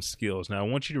some skills. Now, I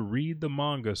want you to read the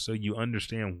manga so you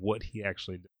understand what he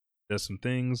actually does some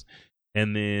things,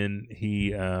 and then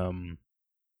he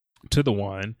to the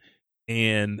wine,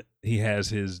 and he has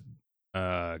his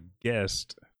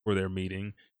guest for their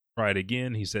meeting try it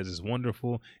again. He says it's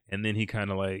wonderful, and then he kind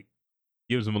of like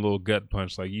gives him a little gut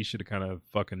punch, like, you should have kind of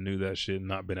fucking knew that shit and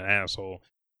not been an asshole.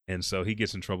 And so he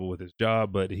gets in trouble with his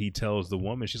job, but he tells the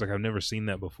woman, she's like, I've never seen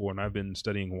that before, and I've been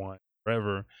studying wine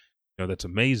forever. You know, that's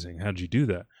amazing. How'd you do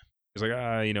that? He's like,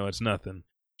 it's nothing.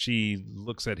 She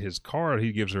looks at his card.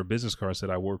 He gives her a business card, said,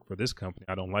 I work for this company.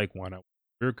 I don't like wine. I work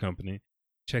for your company.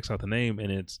 Checks out the name,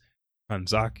 and it's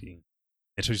Kanzaki.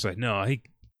 And so she's like, no, he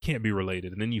can't be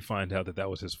related. And then you find out that that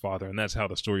was his father, and that's how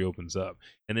the story opens up.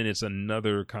 And then it's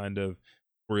another kind of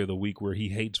story of the week where he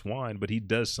hates wine, but he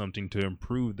does something to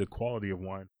improve the quality of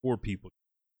wine for people.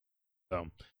 So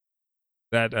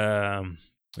that,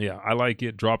 I like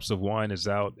it. Drops of Wine is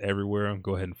out everywhere.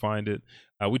 Go ahead and find it.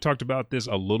 We talked about this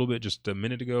a little bit just a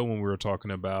minute ago when we were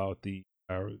talking about the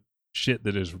shit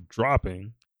that is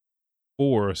dropping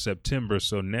for September.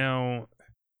 So now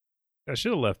I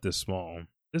should have left this small.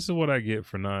 This is what I get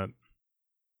for not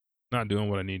doing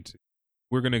what I need to.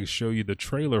 We're going to show you the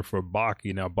trailer for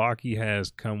Baki. Now, Baki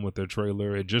has come with their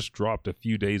trailer. It just dropped a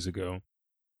few days ago.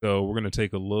 So we're going to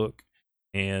take a look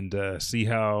and see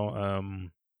how,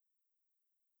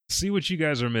 see what you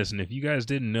guys are missing. If you guys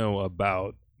didn't know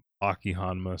about Baki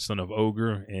Hanma, son of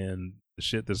Ogre, and the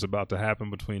shit that's about to happen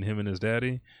between him and his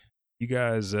daddy, you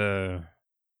guys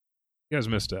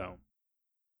missed out.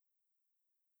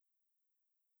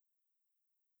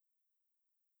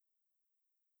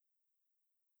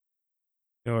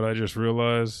 You know what I just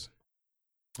realized?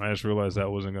 I just realized that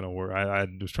wasn't going to work. I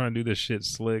was trying to do this shit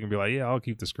slick and be like, yeah, I'll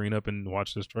keep the screen up and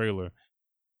watch this trailer.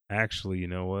 Actually, you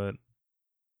know what?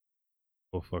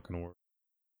 It'll fucking work.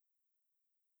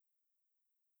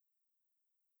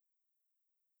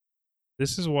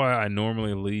 This is why I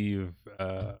normally leave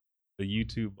the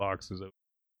YouTube boxes open.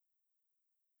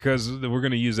 Because we're going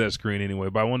to use that screen anyway,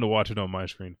 but I wanted to watch it on my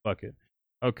screen. Fuck it.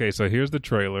 Okay, so here's the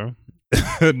trailer.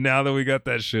 Now that we got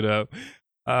that shit up,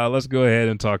 let's go ahead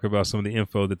and talk about some of the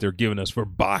info that they're giving us for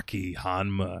Baki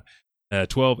Hanma.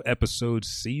 12-episode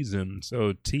season.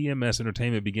 So TMS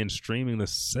Entertainment begins streaming the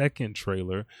second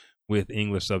trailer with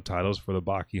English subtitles for the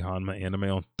Baki Hanma anime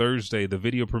on Thursday. The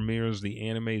video premieres the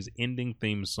anime's ending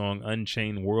theme song,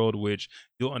 Unchained World, which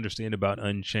you'll understand about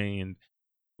Unchained,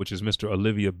 which is Mr.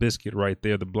 Olivia Biscuit right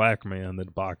there, the black man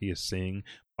that Baki is singing,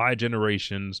 5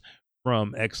 generations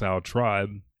from Exile Tribe,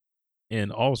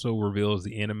 and also reveals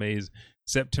the anime's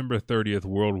September 30th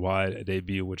worldwide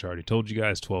debut, which I already told you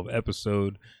guys,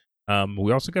 12-episode.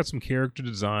 We also got some character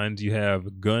designs. You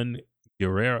have Gun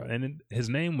Guerrero, and his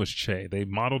name was Che. They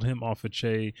modeled him off of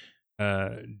Che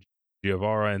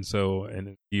Guevara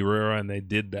and Guerrero, and they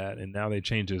did that, and now they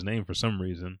changed his name for some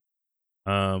reason.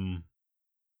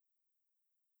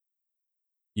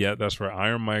 Yeah, that's right.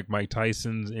 Iron Mike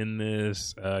Tyson's in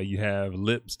this. You have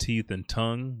Lips, Teeth, and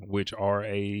Tongue, which are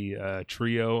a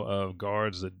trio of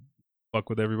guards that fuck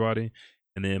with everybody.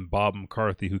 And then Bob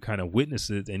McCarthy, who kind of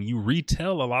witnesses, and you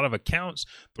retell a lot of accounts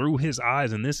through his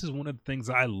eyes. And this is one of the things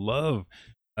I love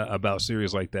about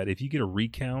series like that. If you get a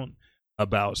recount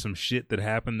about some shit that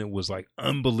happened that was like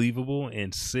unbelievable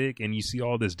and sick, and you see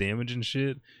all this damage and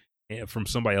shit from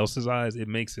somebody else's eyes, it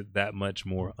makes it that much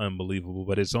more unbelievable.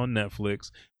 But it's on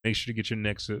Netflix. Make sure to get your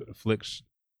Netflix,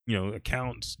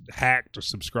 accounts hacked or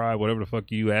subscribe, whatever the fuck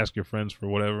you ask your friends for,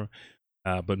 whatever.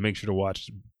 But make sure to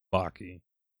watch Baki.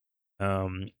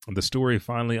 The story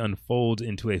finally unfolds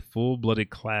into a full-blooded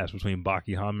clash between Baki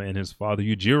Hanma and his father,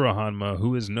 Yujiro Hanma,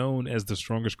 who is known as the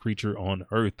strongest creature on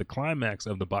Earth. The climax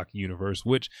of the Baki universe,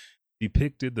 which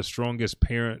depicted the strongest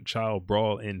parent-child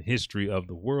brawl in history of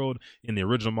the world in the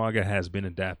original manga, has been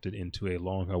adapted into a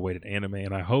long-awaited anime,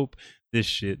 and I hope this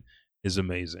shit is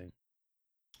amazing,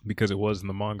 because it was in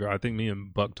the manga. I think me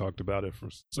and Buck talked about it for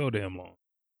so damn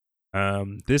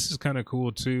long. This is kind of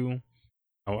cool, too.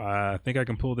 I think I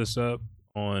can pull this up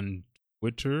on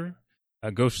Twitter.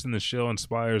 Ghost in the Shell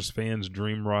inspires fans'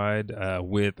 dream ride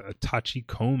with a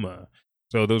Tachikoma.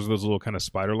 So those are those little kind of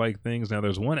spider-like things. Now,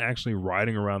 there's one actually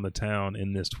riding around the town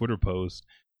in this Twitter post,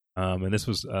 and this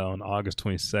was on August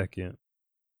 22nd.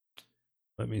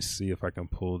 Let me see if I can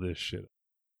pull this shit.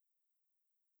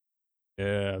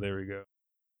 Yeah, there we go.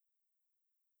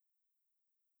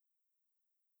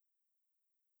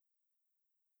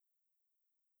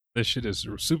 This shit is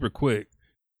super quick,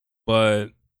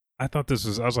 but I thought I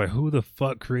was like, who the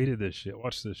fuck created this shit?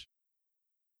 Watch this shit.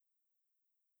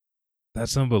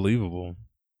 That's unbelievable.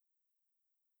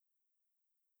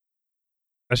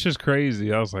 That's just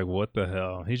crazy. I was like, what the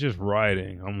hell? He's just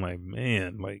writing. I'm like,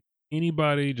 man, like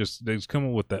anybody they just come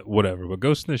up with that, whatever. But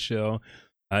Ghost in the Shell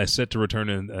is set to return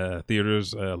in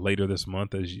theaters later this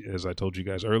month, as I told you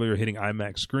guys earlier, hitting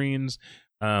IMAX screens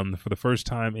for the first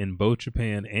time in both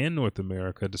Japan and North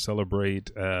America to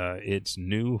celebrate its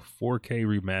new 4K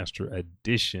remaster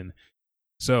edition.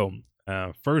 So,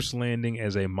 first landing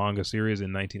as a manga series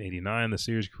in 1989, the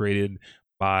series created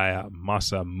by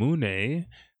Masamune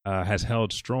has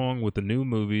held strong with the new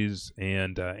movies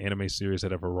and anime series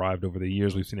that have arrived over the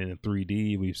years. We've seen it in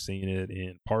 3D, we've seen it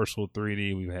in partial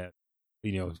 3D, we've had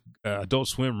Adult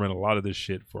Swim ran a lot of this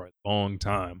shit for a long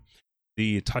time.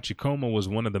 The Tachikoma was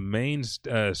one of the main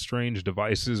strange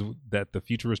devices that the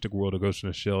futuristic world of Ghost in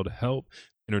the Shell helped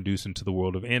introduce into the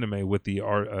world of anime, with the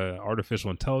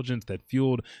artificial intelligence that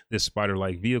fueled this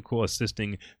spider-like vehicle,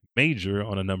 assisting Major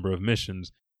on a number of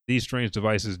missions. These strange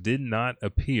devices did not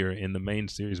appear in the main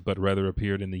series, but rather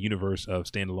appeared in the universe of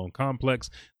Standalone Complex,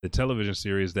 the television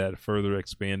series that further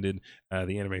expanded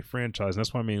the anime franchise. And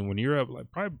that's why, I mean, when you're up,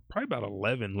 like probably about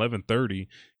 11:30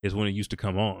 is when it used to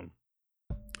come on.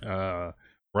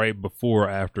 right before or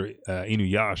after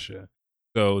Inuyasha.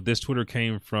 So this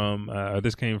came from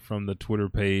the Twitter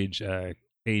page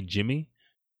K Jimmy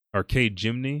or K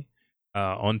Jimny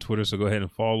on Twitter. So go ahead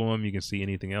and follow them. You can see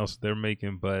anything else they're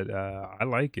making, but I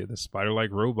like it. The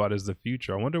spider-like robot is the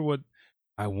future.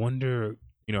 I wonder,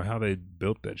 how they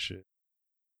built that shit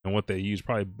and what they used.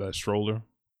 Probably a stroller,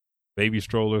 baby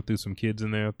stroller. Threw some kids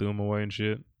in there, threw them away and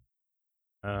shit.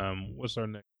 What's our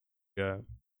next guy?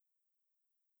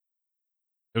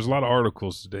 There's a lot of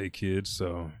articles today, kids,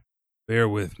 so bear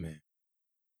with me.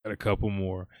 Got a couple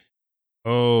more.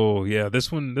 Oh, yeah,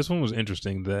 this one was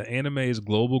interesting. The anime's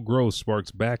global growth sparks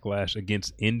backlash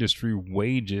against industry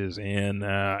wages. And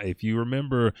if you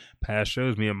remember past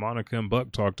shows, me and Monica and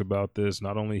Buck talked about this,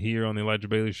 not only here on the Elijah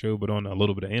Bailey Show, but on a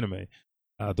little bit of anime.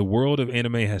 The world of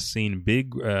anime has seen big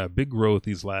growth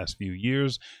these last few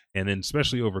years, and then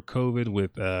especially over COVID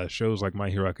with shows like My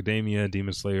Hero Academia,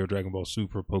 Demon Slayer, Dragon Ball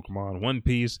Super, Pokemon, One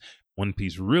Piece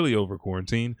really over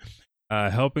quarantine,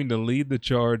 helping to lead the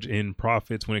charge in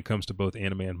profits when it comes to both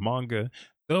anime and manga,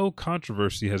 though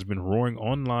controversy has been roaring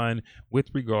online with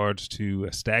regards to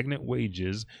stagnant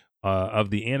wages of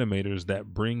the animators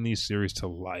that bring these series to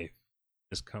life.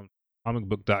 This comes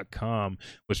comicbook.com,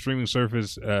 with streaming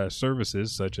services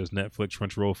such as Netflix,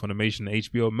 Crunchyroll, Funimation, and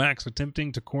HBO Max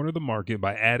attempting to corner the market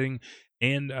by adding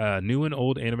new and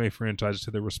old anime franchises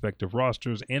to their respective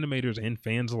rosters. Animators and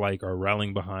fans alike are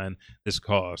rallying behind this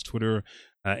cause. Twitter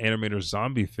animator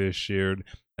Zombiefish shared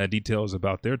details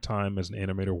about their time as an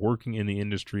animator working in the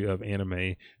industry of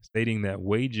anime, stating that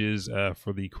wages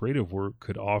for the creative work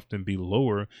could often be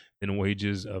lower than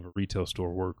wages of a retail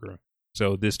store worker.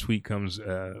 So this tweet comes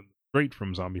straight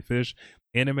from Zombiefish.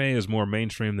 Anime is more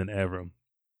mainstream than ever.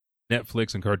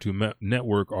 Netflix and Cartoon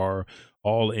Network are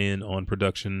all in on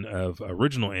production of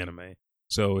original anime.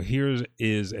 So here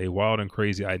is a wild and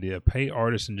crazy idea. Pay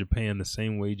artists in Japan the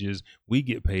same wages we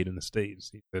get paid in the States.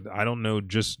 He said, I don't know,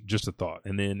 just a thought.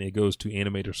 And then it goes to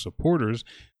animator supporters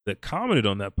that commented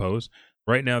on that post.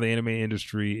 Right now, the anime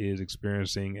industry is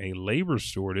experiencing a labor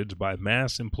shortage by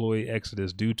mass employee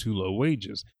exodus due to low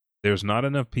wages. There's not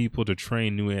enough people to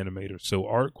train new animators, so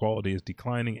art quality is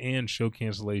declining and show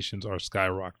cancellations are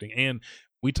skyrocketing. And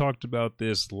we talked about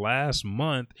this last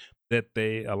month that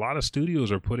a lot of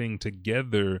studios are putting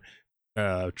together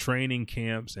training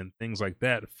camps and things like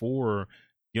that for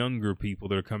younger people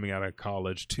that are coming out of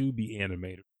college to be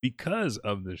animators because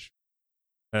of this.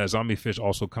 Zombiefish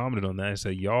also commented on that. He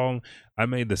said, "Y'all, I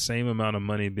made the same amount of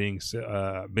money being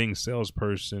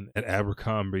salesperson at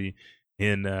Abercrombie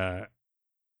in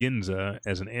Ginza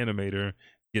as an animator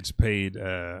gets paid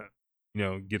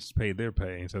their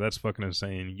pay. So that's fucking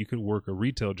insane. You could work a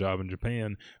retail job in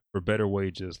Japan for better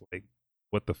wages. Like,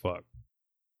 what the fuck?"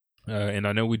 And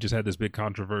I know we just had this big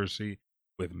controversy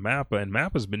with Mappa, and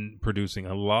Mappa's been producing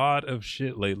a lot of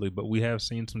shit lately, but we have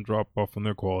seen some drop off in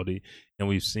their quality, and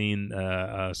we've seen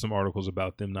some articles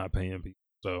about them not paying people.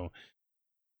 So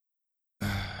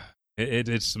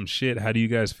it's some shit. How do you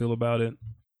guys feel about it?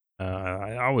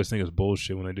 I always think it's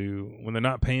bullshit when they're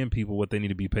not paying people what they need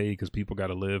to be paid, because people got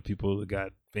to live, people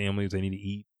got families, they need to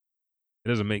eat. It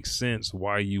doesn't make sense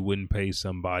why you wouldn't pay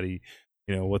somebody,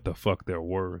 what the fuck they're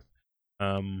worth.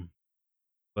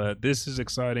 But this is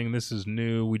exciting. This is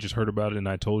new. We just heard about it, and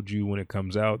I told you when it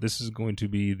comes out. This is going to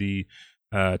be the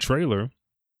trailer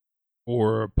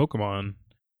for Pokemon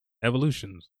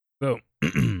Evolutions. So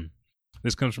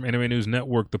this comes from Anime News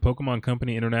Network. The Pokemon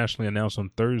Company internationally announced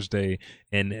on Thursday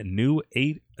a new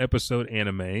 8-episode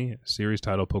anime series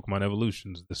titled Pokemon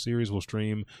Evolutions. The series will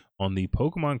stream on the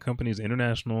Pokemon Company's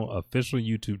international official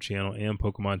YouTube channel and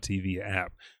Pokemon TV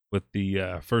app, with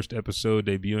the first episode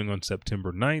debuting on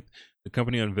September 9th. The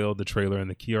company unveiled the trailer and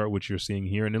the key art, which you're seeing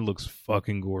here, and it looks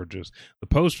fucking gorgeous. The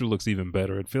poster looks even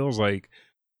better. It feels like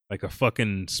a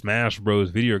fucking Smash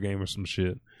Bros. Video game or some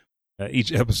shit.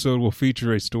 Each episode will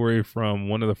feature a story from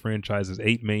one of the franchise's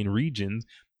 8 main regions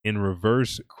in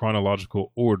reverse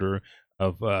chronological order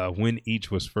of when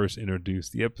each was first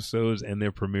introduced. The episodes and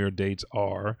their premiere dates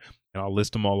are, and I'll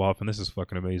list them all off, and this is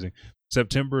fucking amazing.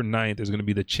 September 9th is going to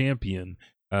be the Champion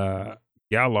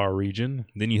Galar region.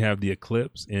 Then you have the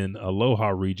Eclipse in Aloha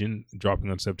region dropping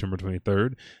on September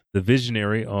 23rd. The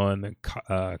Visionary on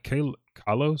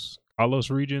Kalos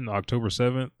region, October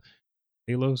 7th.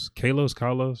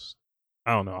 Kalos.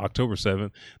 I don't know, October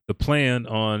 7th. The Plan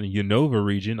on Unova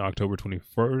region, October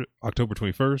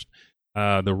 21st.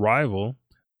 The Rival,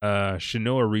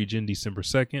 Shinoa region, December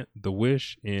 2nd. The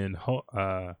Wish in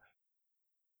Hone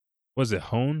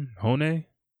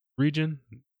region?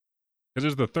 because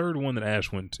there's the third one that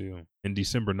Ash went to in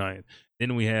December 9th.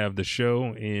 Then we have the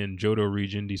show in Johto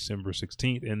region December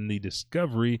 16th, and the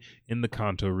Discovery in the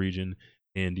Kanto region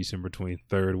in December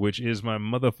 23rd, which is my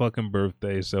motherfucking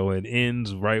birthday. So it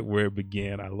ends right where it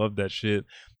began. I love that shit.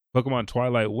 Pokemon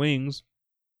Twilight Wings,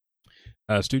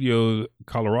 Studio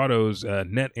Colorado's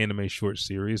net anime short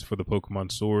series for the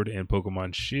Pokemon Sword and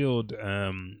Pokemon Shield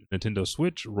Nintendo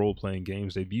Switch role-playing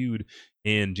games debuted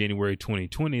in January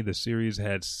 2020. The series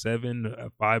had 7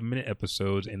 5-minute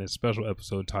episodes and a special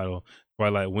episode titled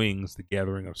Twilight Wings, The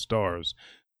Gathering of Stars.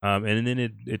 And then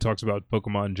it talks about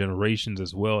Pokemon Generations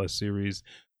as well, a series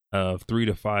of 3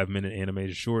 to 5 minute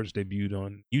animated shorts debuted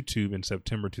on YouTube in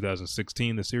September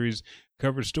 2016. The series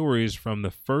covered stories from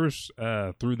the first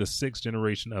through the 6th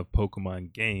generation of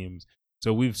Pokemon games.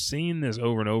 So we've seen this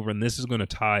over and over, and this is going to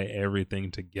tie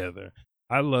everything together.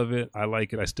 I love it. I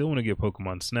like it. I still want to get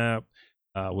Pokemon Snap,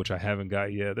 which I haven't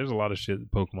got yet. There's a lot of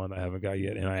shit Pokemon that I haven't got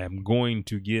yet, and I am going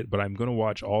to get, but I'm going to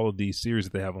watch all of these series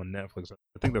that they have on Netflix.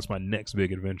 I think that's my next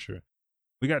big adventure.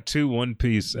 We got 2 One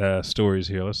Piece stories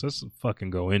here. Let's fucking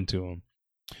go into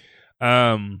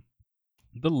them.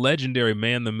 The legendary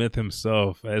man, the myth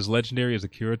himself, as legendary as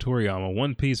Akira Toriyama,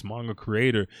 One Piece manga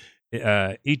creator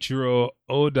Ichiro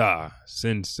Oda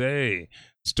Sensei,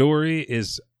 story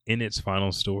is in its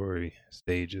final story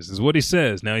stages, is what he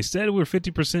says. Now, he said we're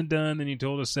 50% done, and he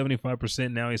told us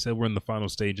 75%. Now he said we're in the final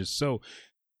stages. So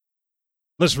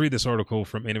let's read this article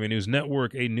from Anime News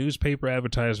Network. A newspaper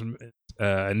advertisement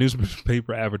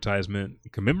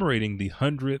commemorating the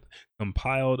 100th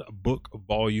compiled book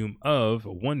volume of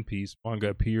One Piece manga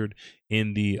appeared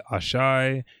in the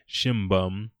Asahi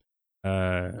Shimbun.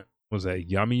 Was that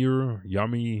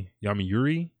Yomiuri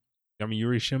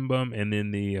Shimbun, and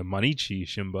then the Mainichi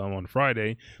Shimbun on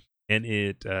Friday, and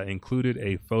it included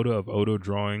a photo of Oda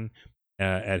drawing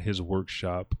at his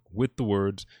workshop with the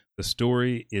words, "The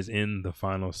story is in the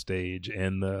final stage."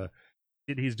 And the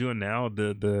shit he's doing now,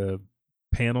 the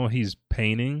panel he's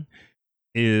painting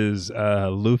is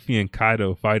Luffy and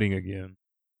Kaido fighting again.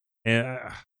 And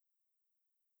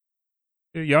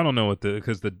y'all don't know what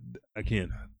because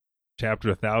again, chapter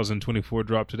 1024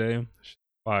 dropped today.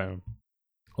 Fire.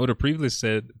 Oda previously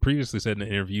said in an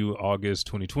interview August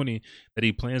 2020 that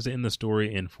he plans to end the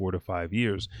story in 4 to 5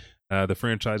 years. The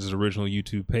franchise's original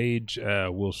YouTube page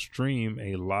will stream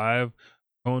a live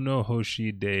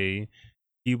Konohoshi Day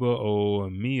Kiba o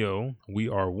Mio, We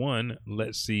Are One,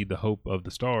 Let's See the Hope of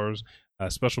the Stars, a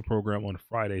special program on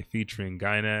Friday featuring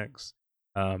Gainax,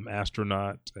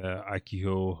 astronaut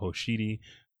Akio Hoshide,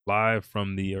 live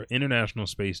from the International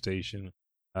Space Station,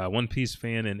 One Piece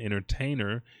fan and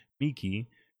entertainer Miki,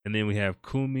 and then we have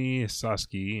Kumi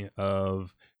Sasaki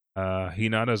of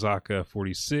Hinatazaka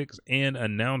 46 and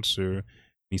announcer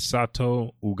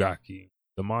Misato Ugaki.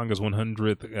 The manga's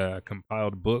 100th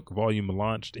compiled book volume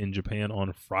launched in Japan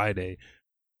on Friday.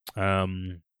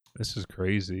 This is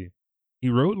crazy. He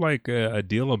wrote like a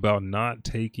deal about not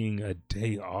taking a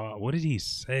day off. What did he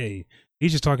say?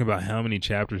 He's just talking about how many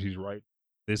chapters he's writing.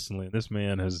 This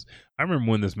man has. I remember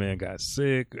when this man got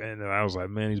sick, and I was like,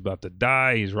 man, he's about to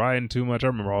die. He's writing too much. I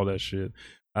remember all that shit.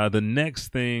 The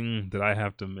next thing that I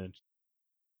have to mention,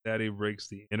 Daddy breaks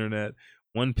the internet.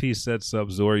 One Piece sets up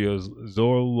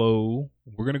Zolo.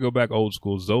 We're gonna go back old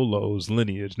school. Zolo's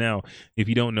lineage. Now, if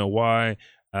you don't know why,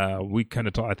 we kind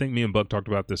of I think me and Buck talked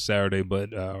about this Saturday,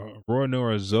 but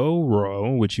Roronoa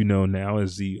Zoro, which you know now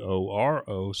as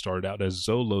Zoro, started out as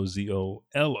Zolo,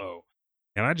 Zolo.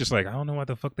 And I just I don't know why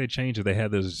the fuck they changed it. They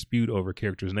had this dispute over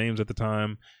characters' names at the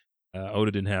time. Oda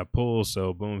didn't have pull,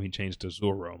 so boom, he changed to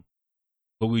Zoro.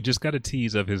 But we just got a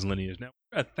tease of his lineage. Now,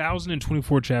 we're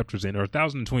 1,024 chapters in, or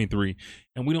 1,023,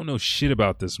 and we don't know shit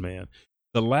about this man.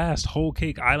 The last Whole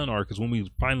Cake Island arc is when we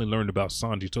finally learned about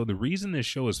Sanji. So the reason this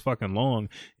show is fucking long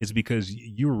is because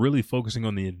you're really focusing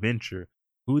on the adventure.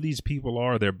 Who these people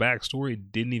are, their backstory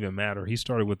didn't even matter. He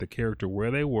started with the character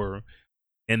where they were,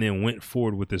 and then went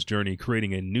forward with this journey,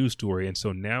 creating a new story. And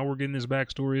so now we're getting his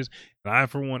backstories. And I,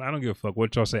 for one, I don't give a fuck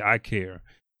what y'all say. I care.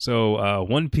 So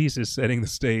One Piece is setting the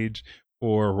stage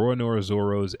for Roronoa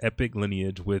Zoro's epic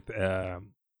lineage with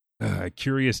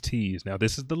curious tease. Now,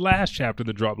 this is the last chapter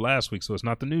that dropped last week, so it's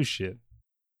not the new shit.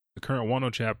 The current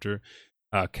Wano chapter,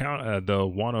 the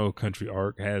Wano country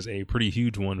arc, has a pretty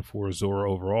huge one for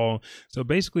Zoro overall. So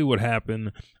basically what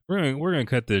happened, we're gonna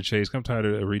cut to the chase. I'm tired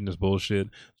of reading this bullshit.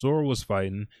 Zoro was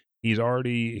fighting.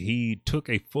 He took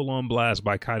a full-on blast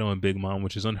by Kaido and Big Mom,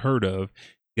 which is unheard of.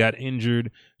 He got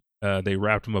injured. They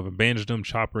wrapped him up and bandaged him.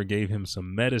 Chopper gave him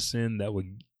some medicine that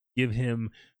would give him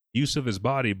use of his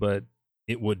body, but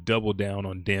it would double down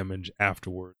on damage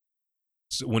afterward.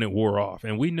 when it wore off.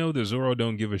 And we know that Zoro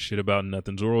don't give a shit about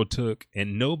nothing. Zoro took,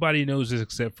 and nobody knows this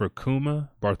except for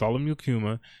Bartholomew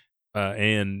Kuma,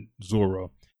 and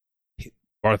Zoro.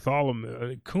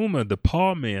 Kuma, the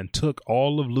Paw Man, took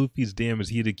all of Luffy's damage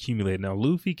he had accumulated. Now,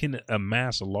 Luffy can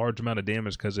amass a large amount of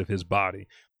damage because of his body.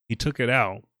 He took it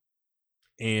out,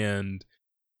 and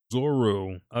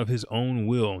Zoro, of his own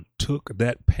will, took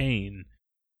that pain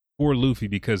for Luffy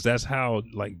because that's how,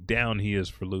 like, down he is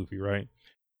for Luffy, right?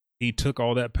 He took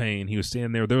all that pain. He was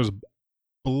standing there. There was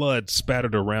blood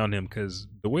spattered around him because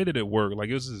the way that it worked, like,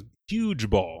 it was this huge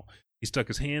ball. He stuck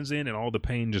his hands in, and all the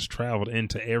pain just traveled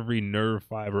into every nerve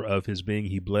fiber of his being.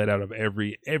 He bled out of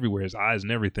everywhere, his eyes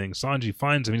and everything. Sanji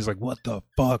finds him. He's like, what the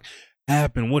fuck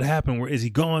happened? What happened? Where is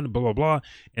he gone? Blah, blah, blah.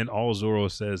 And all Zoro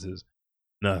says is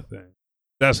nothing.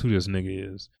 That's who this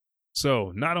nigga is.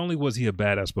 So not only was he a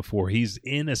badass before, he's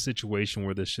in a situation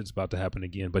where this shit's about to happen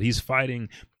again, but he's fighting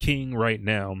King right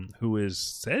now, who is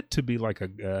said to be like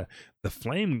one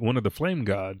of the flame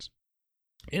gods.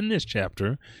 In this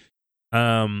chapter,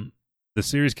 the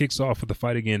series kicks off with the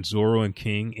fight against Zoro and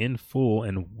King in full,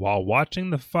 and while watching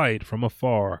the fight from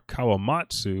afar,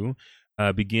 Kawamatsu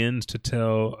begins to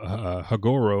tell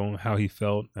Hagoro how he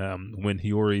felt when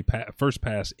Hiyori first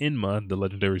passed Enma, the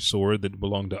legendary sword that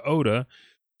belonged to Oda,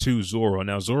 to Zoro.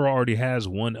 Now, Zoro already has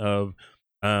one of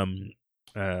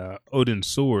Odin's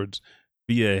swords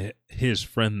via his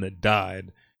friend that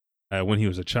died when he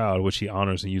was a child, which he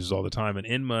honors and uses all the time. And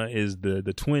Enma is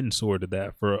the twin sword of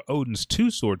that for Odin's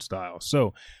two-sword style.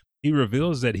 So he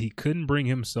reveals that he couldn't bring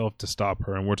himself to stop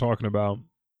her. And we're talking about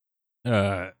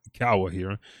Kawa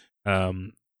here.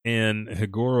 And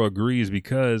Hagoro agrees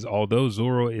because although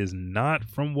Zoro is not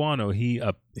from Wano,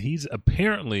 he's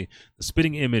apparently the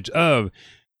spitting image of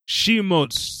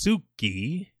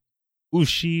Shimotsuki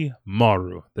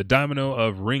Ushimaru, the daimyo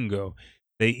of Ringo.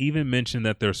 They even mention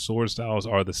that their sword styles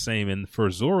are the same. And for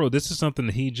Zoro, this is something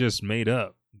that he just made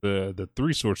up. The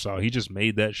three-sword style, he just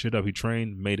made that shit up. He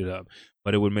trained, made it up.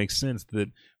 But it would make sense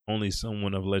that only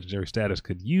someone of legendary status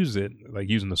could use it, like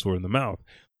using the sword in the mouth.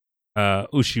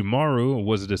 Ushimaru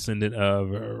was a descendant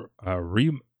of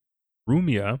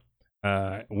Rumia,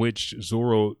 which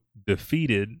Zoro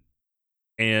defeated,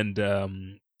 and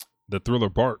the Thriller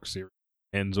Bark series.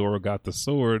 And Zoro got the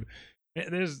sword.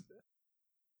 There's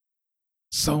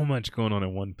so much going on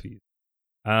in One Piece.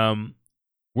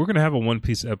 We're gonna have a One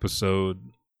Piece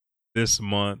episode this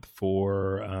month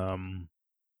for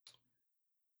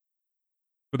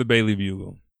the Bailey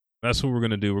Bugle. That's what we're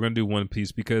gonna do. We're gonna do One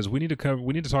Piece because we need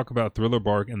to talk about Thriller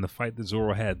Bark and the fight that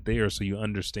Zoro had there, so you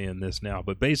understand this now.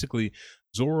 But basically,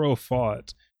 Zoro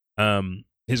fought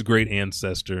his great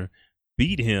ancestor,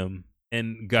 beat him,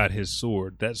 and got his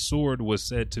sword. That sword was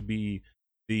said to be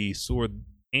the sword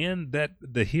and that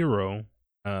the hero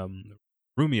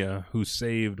Rumia, who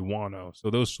saved Wano. So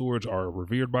those swords are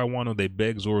revered by Wano. They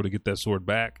beg Zoro to get that sword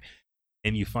back,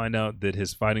 and you find out that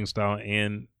his fighting style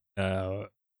and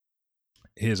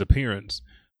his appearance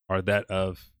are that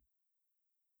of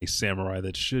a samurai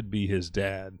that should be his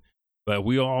dad. But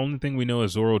only thing we know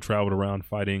is Zoro traveled around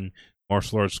fighting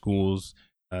martial arts schools,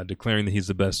 declaring that he's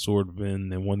the best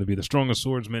swordsman and wanted to be the strongest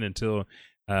swordsman until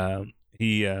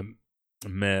he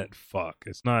met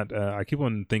it's not I keep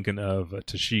on thinking of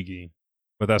Tashigi,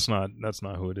 but that's not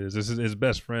who it is. This is his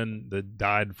best friend that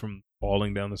died from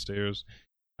falling down the stairs.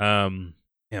 Now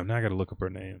I gotta look up her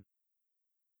name.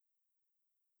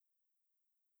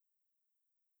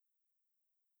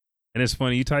 And it's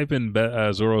funny, you type in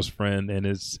Zoro's friend and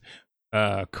it's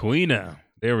Kuina.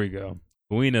 There we go.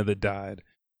 Kuina that died.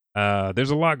 There's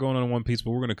a lot going on in One Piece,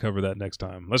 but we're going to cover that next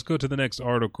time. Let's go to the next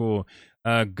article.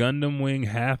 Gundam Wing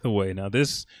Hathaway. Now,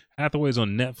 this Hathaway is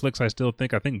on Netflix, I still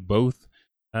think. I think both.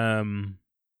 No.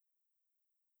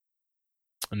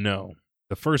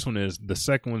 The first one is. The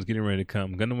second one's getting ready to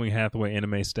come. Gundam Wing Hathaway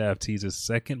anime staff teases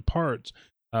second part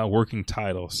working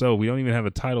title. So we don't even have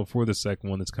a title for the second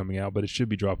one that's coming out, but it should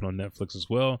be dropping on Netflix as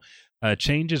well.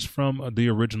 Changes from the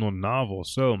original novel.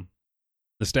 So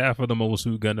the staff of the Mobile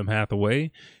Suit Gundam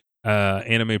Hathaway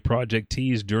anime project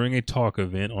teased during a talk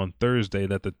event on Thursday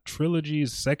that the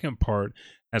trilogy's second part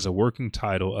has a working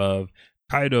title of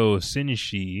Kaido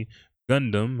Senshi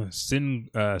Gundam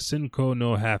Senko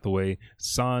no Hathaway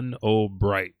Son o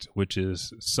Bright, which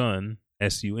is Sun,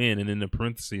 S-U-N, and in the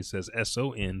parentheses says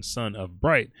S-O-N, Son of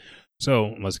Bright.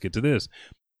 So let's get to this.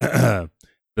 The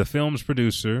film's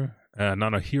producer,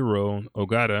 Nanahiro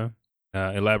Ogata,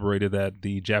 elaborated that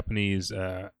the Japanese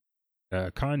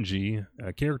kanji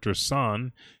character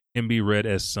San can be read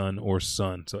as son or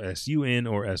sun, so S-U-N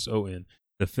or S-O-N.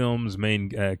 The film's main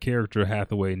character,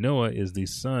 Hathaway Noah, is the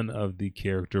son of the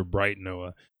character Bright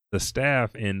Noah. The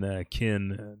staff in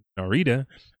Ken Narita,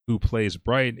 who plays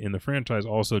Bright in the franchise,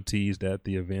 also teased at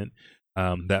the event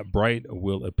that Bright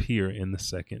will appear in the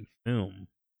second film.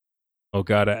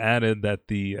 Ogata added that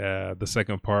the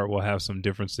second part will have some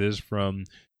differences from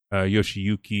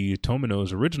Yoshiyuki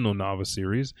Tomino's original novel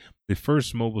series. The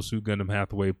first Mobile Suit Gundam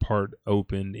Hathaway part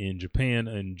opened in Japan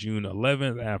on June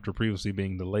 11th after previously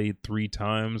being delayed 3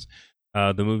 times.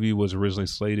 The movie was originally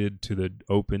slated to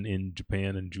open in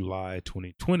Japan in July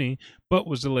 2020, but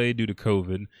was delayed due to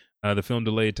COVID. The film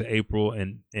delayed to April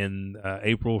and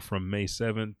April from May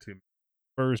 7th to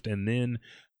 1st, and then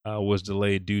was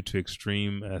delayed due to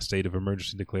extreme state of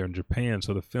emergency declared in Japan.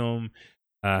 So the film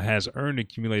has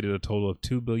accumulated a total of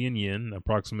 2 billion yen,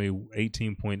 approximately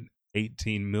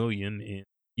 18.18 million in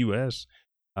US,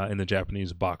 in the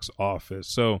Japanese box office.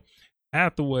 So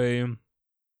Hathaway,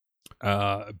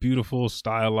 beautiful,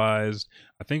 stylized.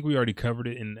 I think we already covered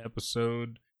it in the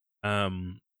episode.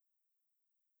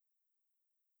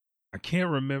 I can't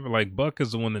remember, like, Buck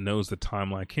is the one that knows the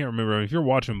timeline. I can't remember. If you're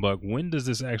watching Buck, when does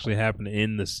this actually happen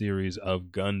in the series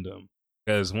of Gundam?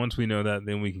 Because once we know that,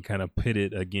 then we can kind of pit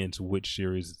it against which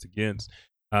series it's against.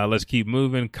 Let's keep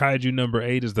moving. Kaiju number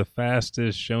 8 is the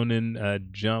fastest Shonen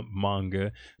Jump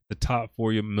manga, the top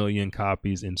 4 million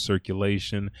copies in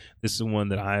circulation. This is one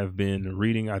that I have been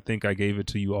reading. I think I gave it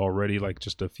to you already, like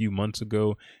just a few months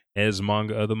ago, as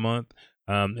manga of the month.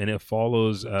 And it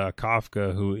follows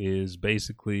Kafka, who is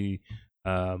basically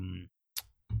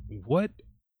what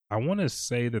I want to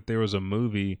say that there was a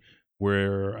movie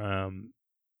where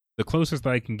the closest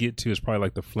I can get to is probably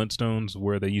like the Flintstones,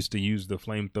 where they used to use the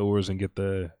flamethrowers and get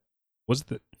was it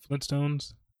the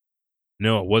Flintstones?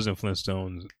 No, it wasn't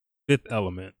Flintstones. Fifth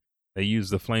Element. They used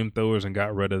the flamethrowers and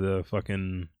got rid of the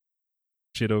fucking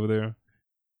shit over there.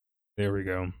 There we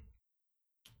go.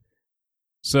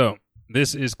 So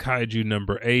this is Kaiju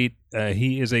number 8.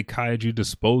 He is a Kaiju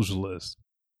disposalist.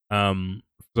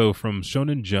 So from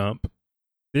Shonen Jump,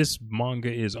 this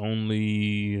manga is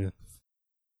only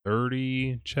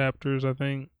 30 chapters, I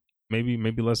think.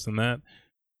 Maybe less than that.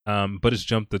 But it's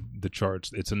jumped the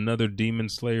charts. It's another Demon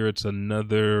Slayer. It's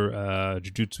another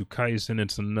Jujutsu Kaisen.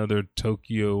 It's another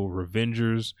Tokyo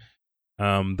Revengers.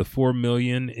 The 4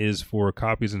 million is for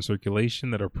copies in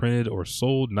circulation that are printed or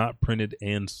sold, not printed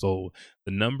and sold.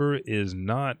 The number is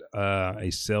not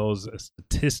a sales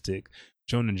statistic.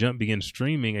 Shonen Jump began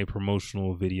streaming a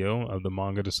promotional video of the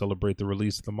manga to celebrate the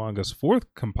release of the manga's 4th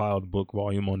compiled book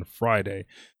volume on Friday.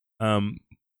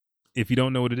 If you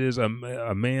don't know what it is, a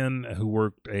man who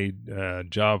worked a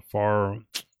job far...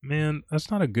 Man, that's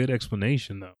not a good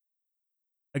explanation, though.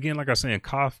 Again, like I was saying,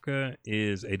 Kafka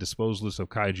is a disposalist of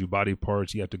kaiju body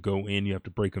parts. You have to go in, you have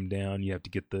to break them down, you have to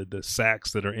get the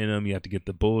sacks that are in them, you have to get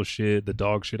the bullshit, the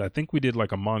dog shit. I think we did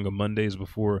like a Manga Mondays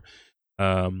before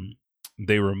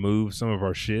they removed some of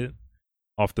our shit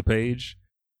off the page.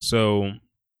 So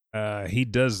he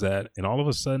does that, and all of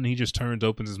a sudden he just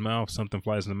opens his mouth, something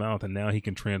flies in the mouth, and now he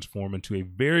can transform into a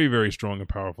very, very strong and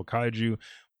powerful kaiju.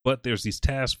 But there's these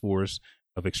task force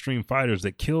of extreme fighters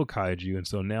that kill kaiju, and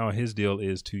so now his deal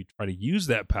is to try to use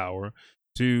that power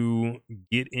to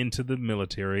get into the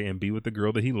military and be with the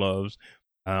girl that he loves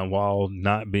while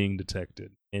not being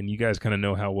detected. And you guys kind of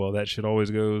know how well that shit always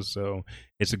goes, so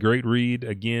it's a great read.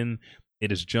 Again, it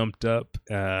has jumped up.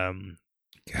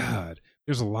 God,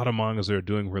 there's a lot of mangas that are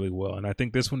doing really well, and I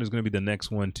think this one is going to be the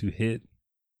next one to hit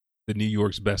the New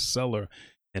York's bestseller.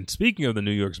 And speaking of the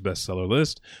New York's bestseller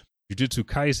list, Jujutsu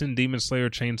Kaisen, Demon Slayer,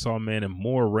 Chainsaw Man, and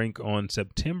more rank on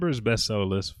September's bestseller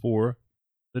list for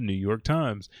the New York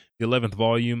Times. The 11th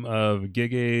volume of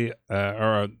the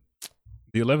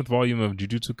 11th volume of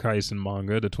Jujutsu Kaisen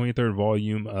manga, the 23rd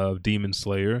volume of Demon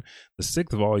Slayer, the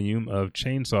 6th volume of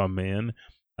Chainsaw Man,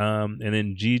 and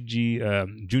then Junji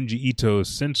Ito's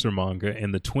Censor manga,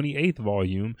 and the 28th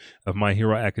volume of My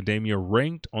Hero Academia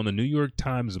ranked on the New York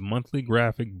Times monthly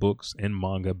graphic books and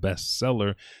manga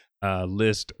bestseller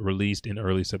list released in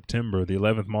early September. The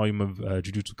 11th volume of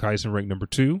Jujutsu Kaisen ranked number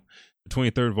 2. The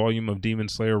 23rd volume of Demon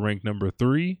Slayer ranked number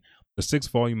 3. The 6th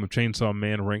volume of Chainsaw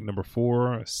Man ranked number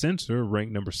 4. Censor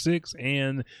ranked number 6.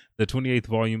 And the 28th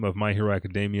volume of My Hero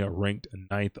Academia ranked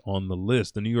 9th on the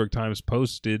list. The New York Times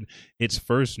posted its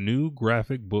first new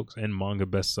graphic books and manga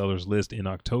bestsellers list in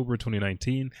October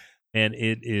 2019. And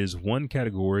it is one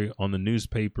category on the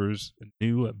newspaper's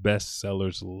new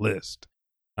bestsellers list.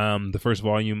 The first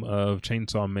volume of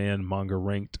Chainsaw Man manga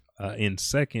ranked in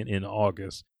 2nd in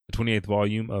August. The 28th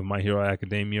volume of My Hero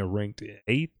Academia ranked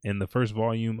 8th, and the first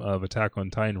volume of Attack on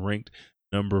Titan ranked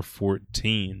number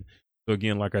 14. So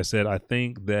again, like I said, I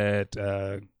think that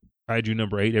Kaiju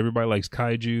number 8, everybody likes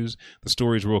Kaijus. The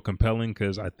story is real compelling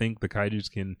because I think the Kaijus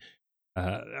can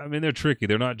I mean, they're tricky.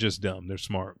 They're not just dumb. They're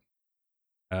smart.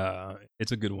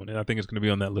 It's a good one, and I think it's going to be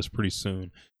on that list pretty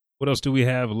soon. What else do we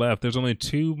have left? There's only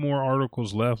 2 more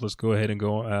articles left. Let's go ahead and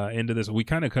go into this. We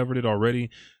kind of covered it already.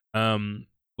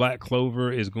 Black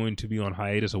Clover is going to be on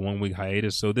hiatus, a 1-week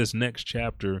hiatus. So this next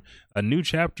chapter, a new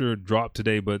chapter dropped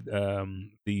today, but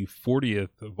the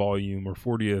 40th volume or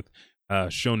 40th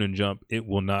Shonen Jump, it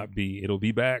will not be. It'll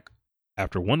be back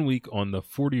after 1 week on the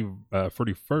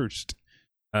 41st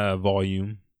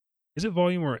volume. Is it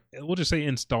volume or we'll just say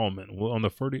installment? Well, on the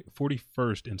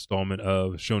 41st installment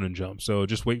of Shonen Jump. So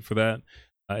just wait for that.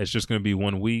 It's just going to be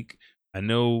 1 week. I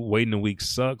know waiting a week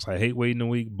sucks. I hate waiting a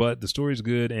week, but the story's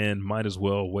good and might as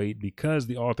well wait because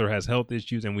the author has health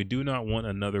issues and we do not want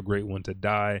another great one to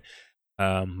die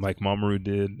like Mamoru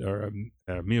did or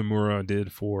Miyamura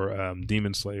did for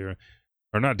Demon Slayer.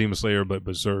 Or not Demon Slayer, but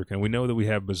Berserk. And we know that we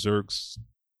have Berserk's,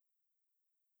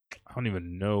 I don't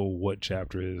even know what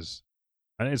chapter is.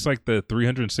 It's like the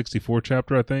 364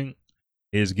 chapter, I think,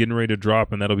 is getting ready to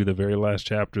drop, and that'll be the very last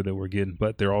chapter that we're getting.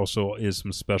 But there also is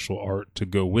some special art to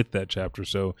go with that chapter,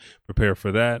 so prepare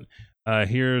for that.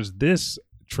 Here's this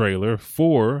trailer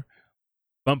for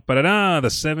The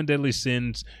 7 Deadly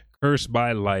Sins, Cursed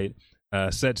by Light.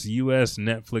 Sets U.S.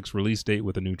 Netflix release date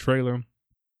with a new trailer.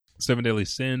 7 Deadly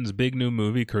Sins, big new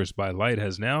movie, Cursed by Light,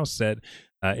 has now set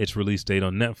its release date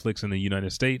on Netflix in the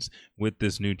United States with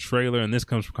this new trailer, and this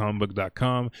comes from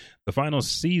comicbook.com. The final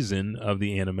season of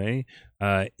the anime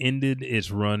ended its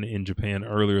run in Japan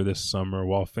earlier this summer,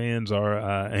 while fans are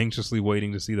anxiously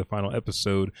waiting to see the final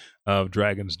episode of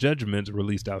Dragon's Judgment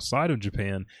released outside of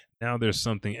Japan. Now there's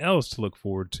something else to look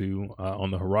forward to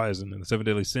on the horizon. The 7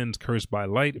 Deadly Sins, Cursed by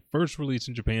Light, first released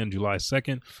in Japan July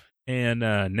 2nd, and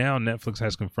now Netflix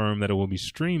has confirmed that it will be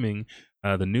streaming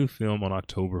the new film on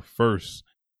October 1st.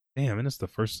 Damn, and it's the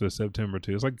 1st of September,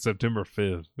 too. It's like September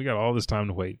 5th. We got all this time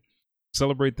to wait. To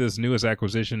celebrate this newest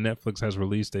acquisition, Netflix has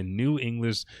released a new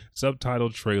English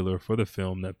subtitled trailer for the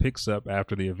film that picks up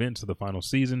after the events of the final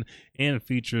season and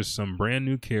features some brand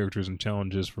new characters and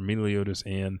challenges for Meliodas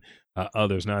and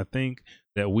others. Now, I think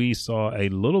that we saw a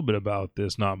little bit about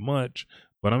this, not much,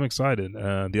 but I'm excited.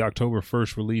 The October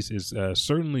 1st release is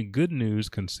certainly good news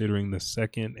considering the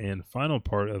second and final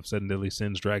part of 7 Deadly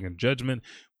Sins, Dragon Judgment,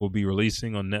 will be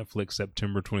releasing on Netflix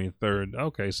September 23rd.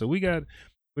 Okay, so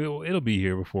it'll be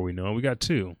here before we know it. We got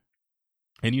 2.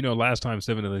 And last time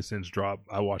 7 Deadly Sins dropped,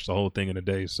 I watched the whole thing in a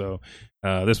day. So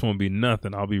this won't be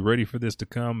nothing. I'll be ready for this to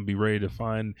come, be ready to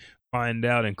find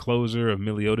out in closure of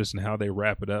Meliodas and how they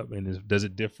wrap it up. And does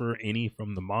it differ any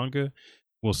from the manga?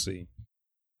 We'll see.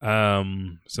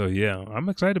 So yeah, I'm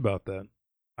excited about that.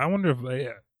 I wonder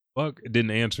if Buck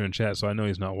didn't answer in chat, so I know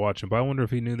he's not watching, but I wonder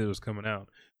if he knew that it was coming out.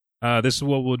 This is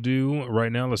what we'll do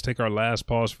right now. Let's take our last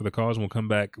pause for the cause, and we'll come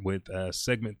back with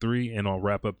segment 3, and I'll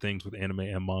wrap up things with anime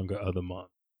and manga of the month.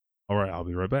 All right, I'll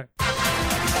be right back.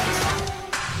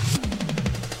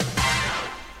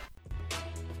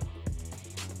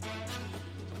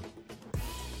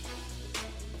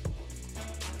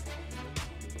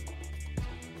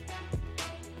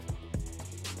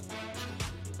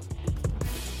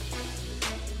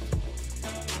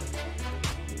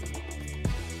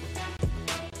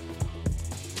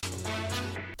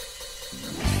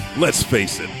 Let's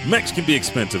face it, mechs can be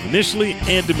expensive initially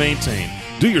and to maintain.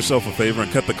 Do yourself a favor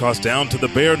and cut the cost down to the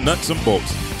bare nuts and bolts.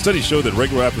 Studies show that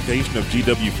regular application of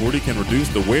GW40 can reduce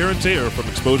the wear and tear from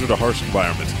exposure to harsh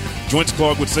environments. Joints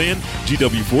clogged with sand?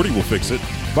 GW40 will fix it.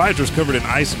 Visors covered in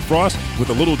ice and frost? With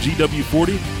a little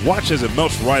GW40, watch as it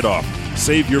melts right off.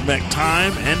 Save your mech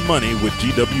time and money with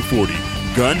GW40.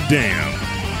 Gundam!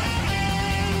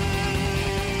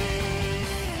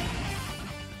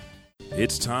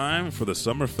 It's time for the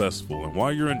Summer Festival, and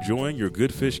while you're enjoying your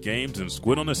Good Fish games and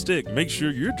squid on a stick, make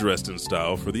sure you're dressed in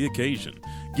style for the occasion.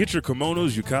 Get your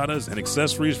kimonos, yukatas, and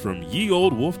accessories from Ye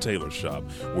Old Wolf Tailor Shop,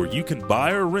 where you can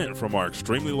buy or rent from our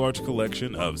extremely large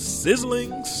collection of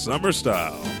sizzling summer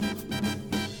style.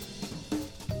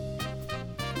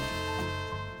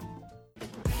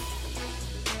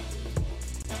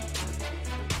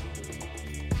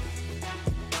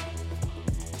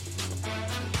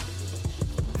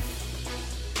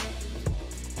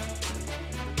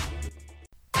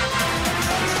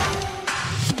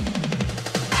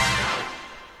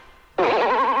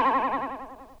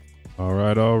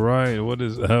 All right. What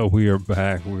is we are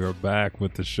back. We are back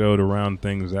with the show to round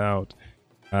things out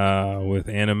with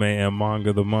anime and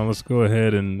manga of the month. Let's go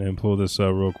ahead and pull this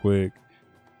up real quick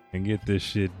and get this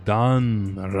shit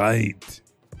done right.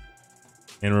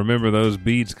 And remember, those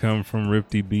beats come from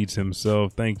Rifty Beats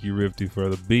himself. Thank you, Rifty, for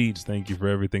the beats. Thank you for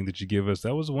everything that you give us.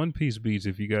 That was One Piece beats,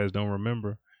 if you guys don't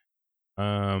remember.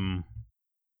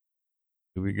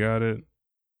 We got it.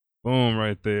 Boom,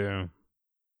 right there.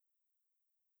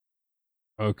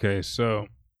 Okay, so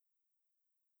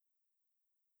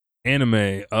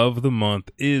anime of the month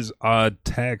is Odd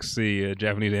Taxi, a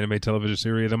Japanese anime television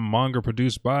series, a manga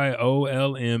produced by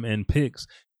OLM and Pix.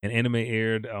 An anime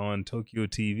aired on Tokyo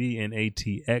TV and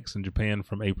ATX in Japan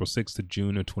from April 6th to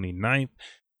June of 29th.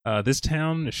 This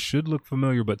town should look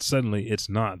familiar, but suddenly it's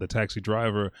not. The taxi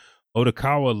driver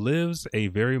Otakawa lives a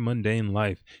very mundane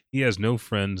life. He has no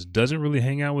friends, doesn't really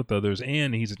hang out with others,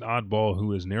 and he's an oddball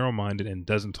who is narrow-minded and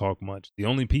doesn't talk much. The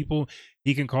only people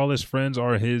he can call his friends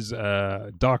are his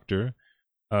doctor,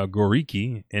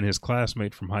 Goriki, and his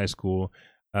classmate from high school,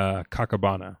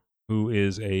 Kakabana, who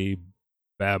is a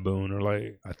baboon, or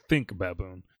I think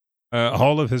baboon.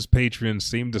 All of his patrons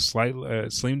seem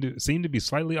to be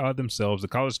slightly odd themselves. The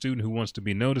college student who wants to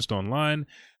be noticed online,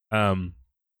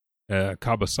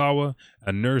 Kabasawa,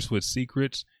 a nurse with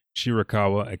secrets,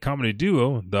 Shirakawa, a comedy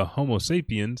duo, the Homo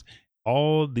Sapiens.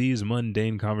 All these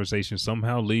mundane conversations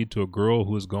somehow lead to a girl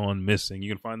who has gone missing. You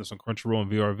can find this on Crunchyroll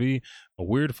and VRV, a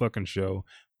weird fucking show,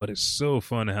 but it's so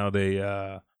fun how they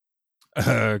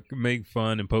make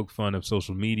fun and poke fun of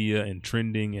social media and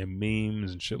trending and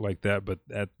memes and shit like that. But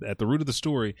at the root of the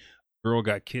story, girl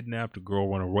got kidnapped, a girl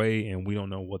went away, and we don't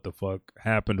know what the fuck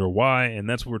happened or why, and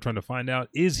that's what we're trying to find out.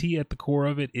 Is he at the core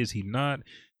of it? Is he not?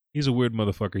 He's a weird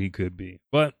motherfucker. He could be.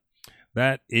 But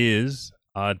that is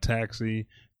Odd Taxi. If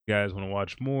you guys want to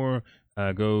watch more,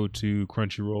 go to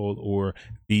Crunchyroll or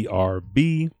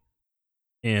VRB.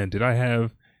 And did I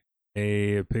have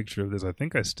a picture of this? I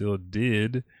think I still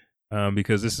did,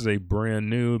 because this is a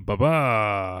brand new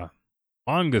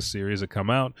manga series that come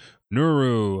out.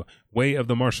 Nuru, Way of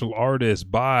the Martial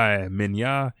Artist by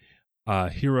Minya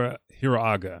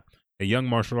Hiraaga. A young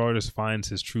martial artist finds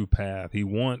his true path. He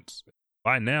wants,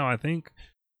 by now, I think,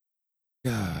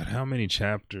 God, how many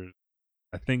chapters?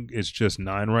 I think it's just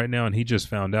 9 right now, and he just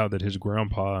found out that his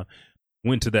grandpa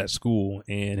went to that school,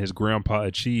 and his grandpa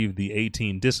achieved the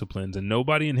 18 disciplines, and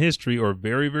nobody in history, or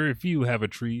very, very few, have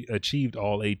achieved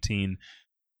all 18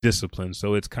 disciplines.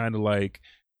 So it's kind of like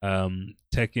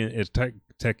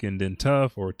Tekken Den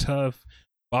Tough, or Tough,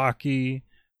 Baki.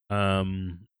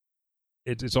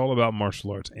 It's all about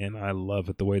martial arts, and I love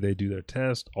it, the way they do their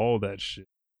test, all that shit.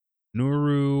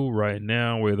 Nuru right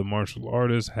now, where the martial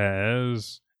artist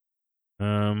has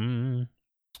 8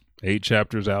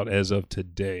 chapters out as of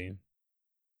today.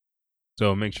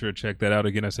 So make sure to check that out.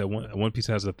 Again, I said One Piece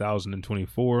has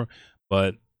 1,024,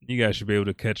 but you guys should be able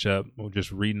to catch up or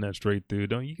just reading that straight through.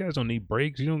 You guys don't need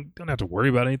breaks. You don't have to worry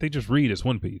about anything. Just read. It's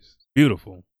One Piece.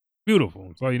 Beautiful. Beautiful.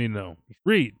 That's all you need to know. Just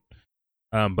read.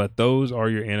 But those are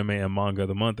your anime and manga of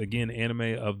the month. Again,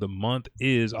 anime of the month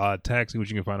is Odd Taxi,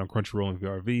 which you can find on Crunchyroll and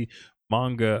VRV.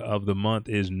 Manga of the month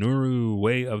is Nuru,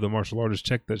 Way of the Martial Artist.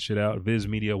 Check that shit out. Viz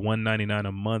Media, $1.99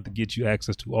 a month. Get you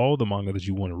access to all the manga that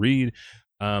you want to read.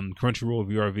 Crunchyroll,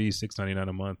 VRV, $6.99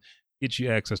 a month. Get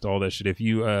you access to all that shit. If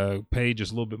you pay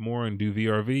just a little bit more and do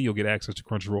VRV, you'll get access to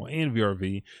Crunchyroll and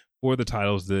VRV for the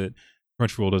titles that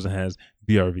Crunchyroll doesn't have,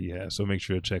 VRV has. So make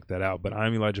sure to check that out. But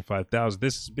I'm Elijah 5000.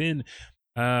 This has been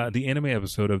the anime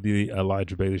episode of the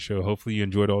Elijah Bailey Show. Hopefully you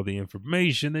enjoyed all the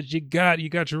information that you got. You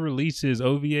got your releases,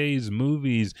 OVAs,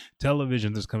 movies,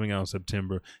 television that's coming out in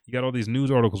September. You got all these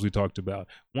news articles we talked about.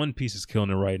 One Piece is killing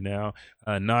it right now.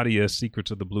 Nadia,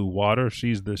 Secrets of the Blue Water.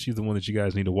 She's the one that you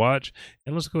guys need to watch.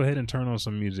 And let's go ahead and turn on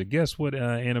some music. Guess what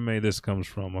anime this comes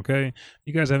from, okay?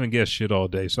 You guys haven't guessed shit all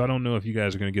day, so I don't know if you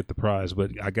guys are going to get the prize,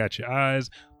 but I got your eyes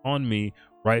on me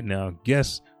right now.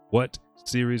 Guess what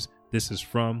series this is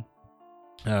from.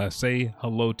 Say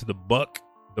hello to the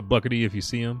Buckety if you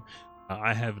see him.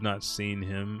 I have not seen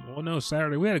him. Well, no,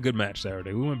 Saturday. We had a good match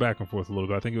Saturday. We went back and forth a little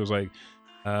bit. I think it was like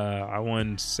I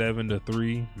won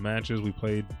 7-3 matches. We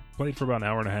played for about an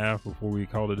hour and a half before we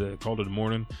called it a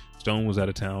morning. Stone was out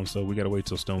of town, so we got to wait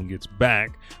till Stone gets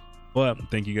back. But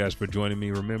thank you guys for joining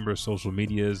me. Remember, social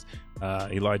medias,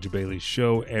 Elijah Bailey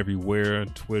Show everywhere.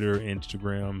 Twitter,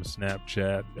 Instagram,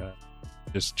 Snapchat.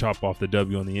 Just chop off the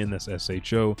W on the end. That's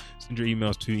SHO. Send your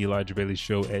emails to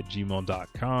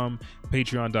ElijahBaileyShow@gmail.com.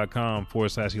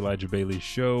 Patreon.com/Elijah Bailey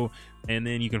Show. And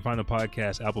then you can find the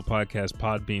podcast, Apple Podcasts,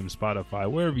 Podbeam,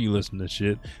 Spotify, wherever you listen to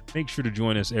shit. Make sure to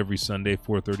join us every Sunday,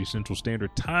 4:30 Central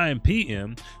Standard Time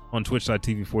PM on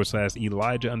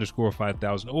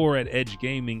twitch.tv/Elijah_5000 or at Edge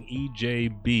Gaming,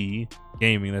 EJB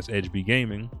Gaming. That's Edge B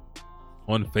Gaming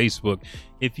on Facebook.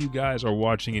 If you guys are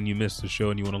watching and you missed the show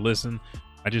and you want to listen,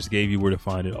 I just gave you where to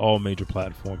find it, all major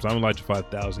platforms. I'm Elijah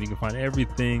 5000. You can find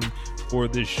everything for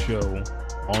this show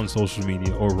on social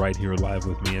media or right here live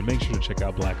with me. And make sure to check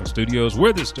out Blackout Studios,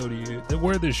 where this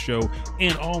show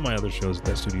and all my other shows at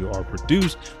that studio are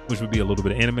produced, which would be a little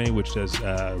bit of anime, which does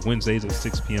Wednesdays at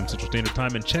 6 p.m. Central Standard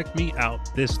Time. And check me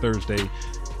out this Thursday,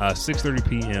 6:30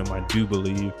 p.m., I do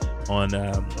believe, on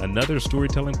another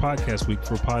storytelling podcast week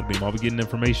for Podbeam. I'll be getting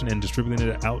information and distributing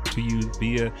it out to you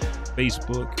via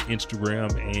Facebook,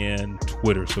 Instagram, and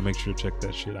Twitter. So make sure to check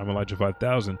that shit. I'm Elijah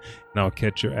 5000, and I'll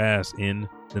catch your ass in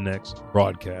the next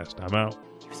broadcast. I'm out.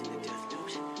 Using the death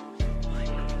note, I'm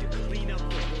going to clean up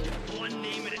one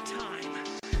name at a time.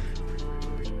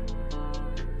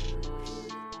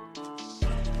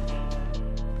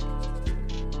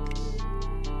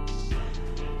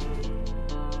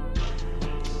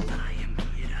 I am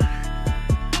Kira.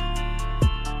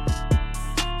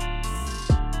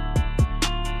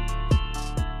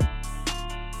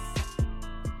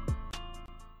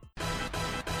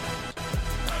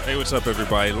 Hey, what's up,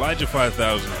 everybody? Elijah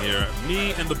 5000 here.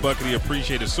 Me and the Buckety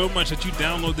appreciate it so much that you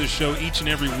download this show each and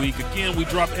every week. Again, we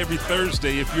drop every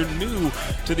Thursday. If you're new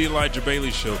to the Elijah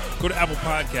Bailey Show, go to Apple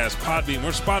Podcasts, Podbeam,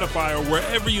 or Spotify, or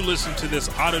wherever you listen to this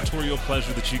auditorial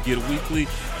pleasure that you get weekly,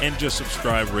 and just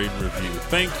subscribe, rate, and review.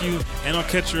 Thank you, and I'll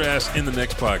catch your ass in the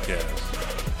next podcast.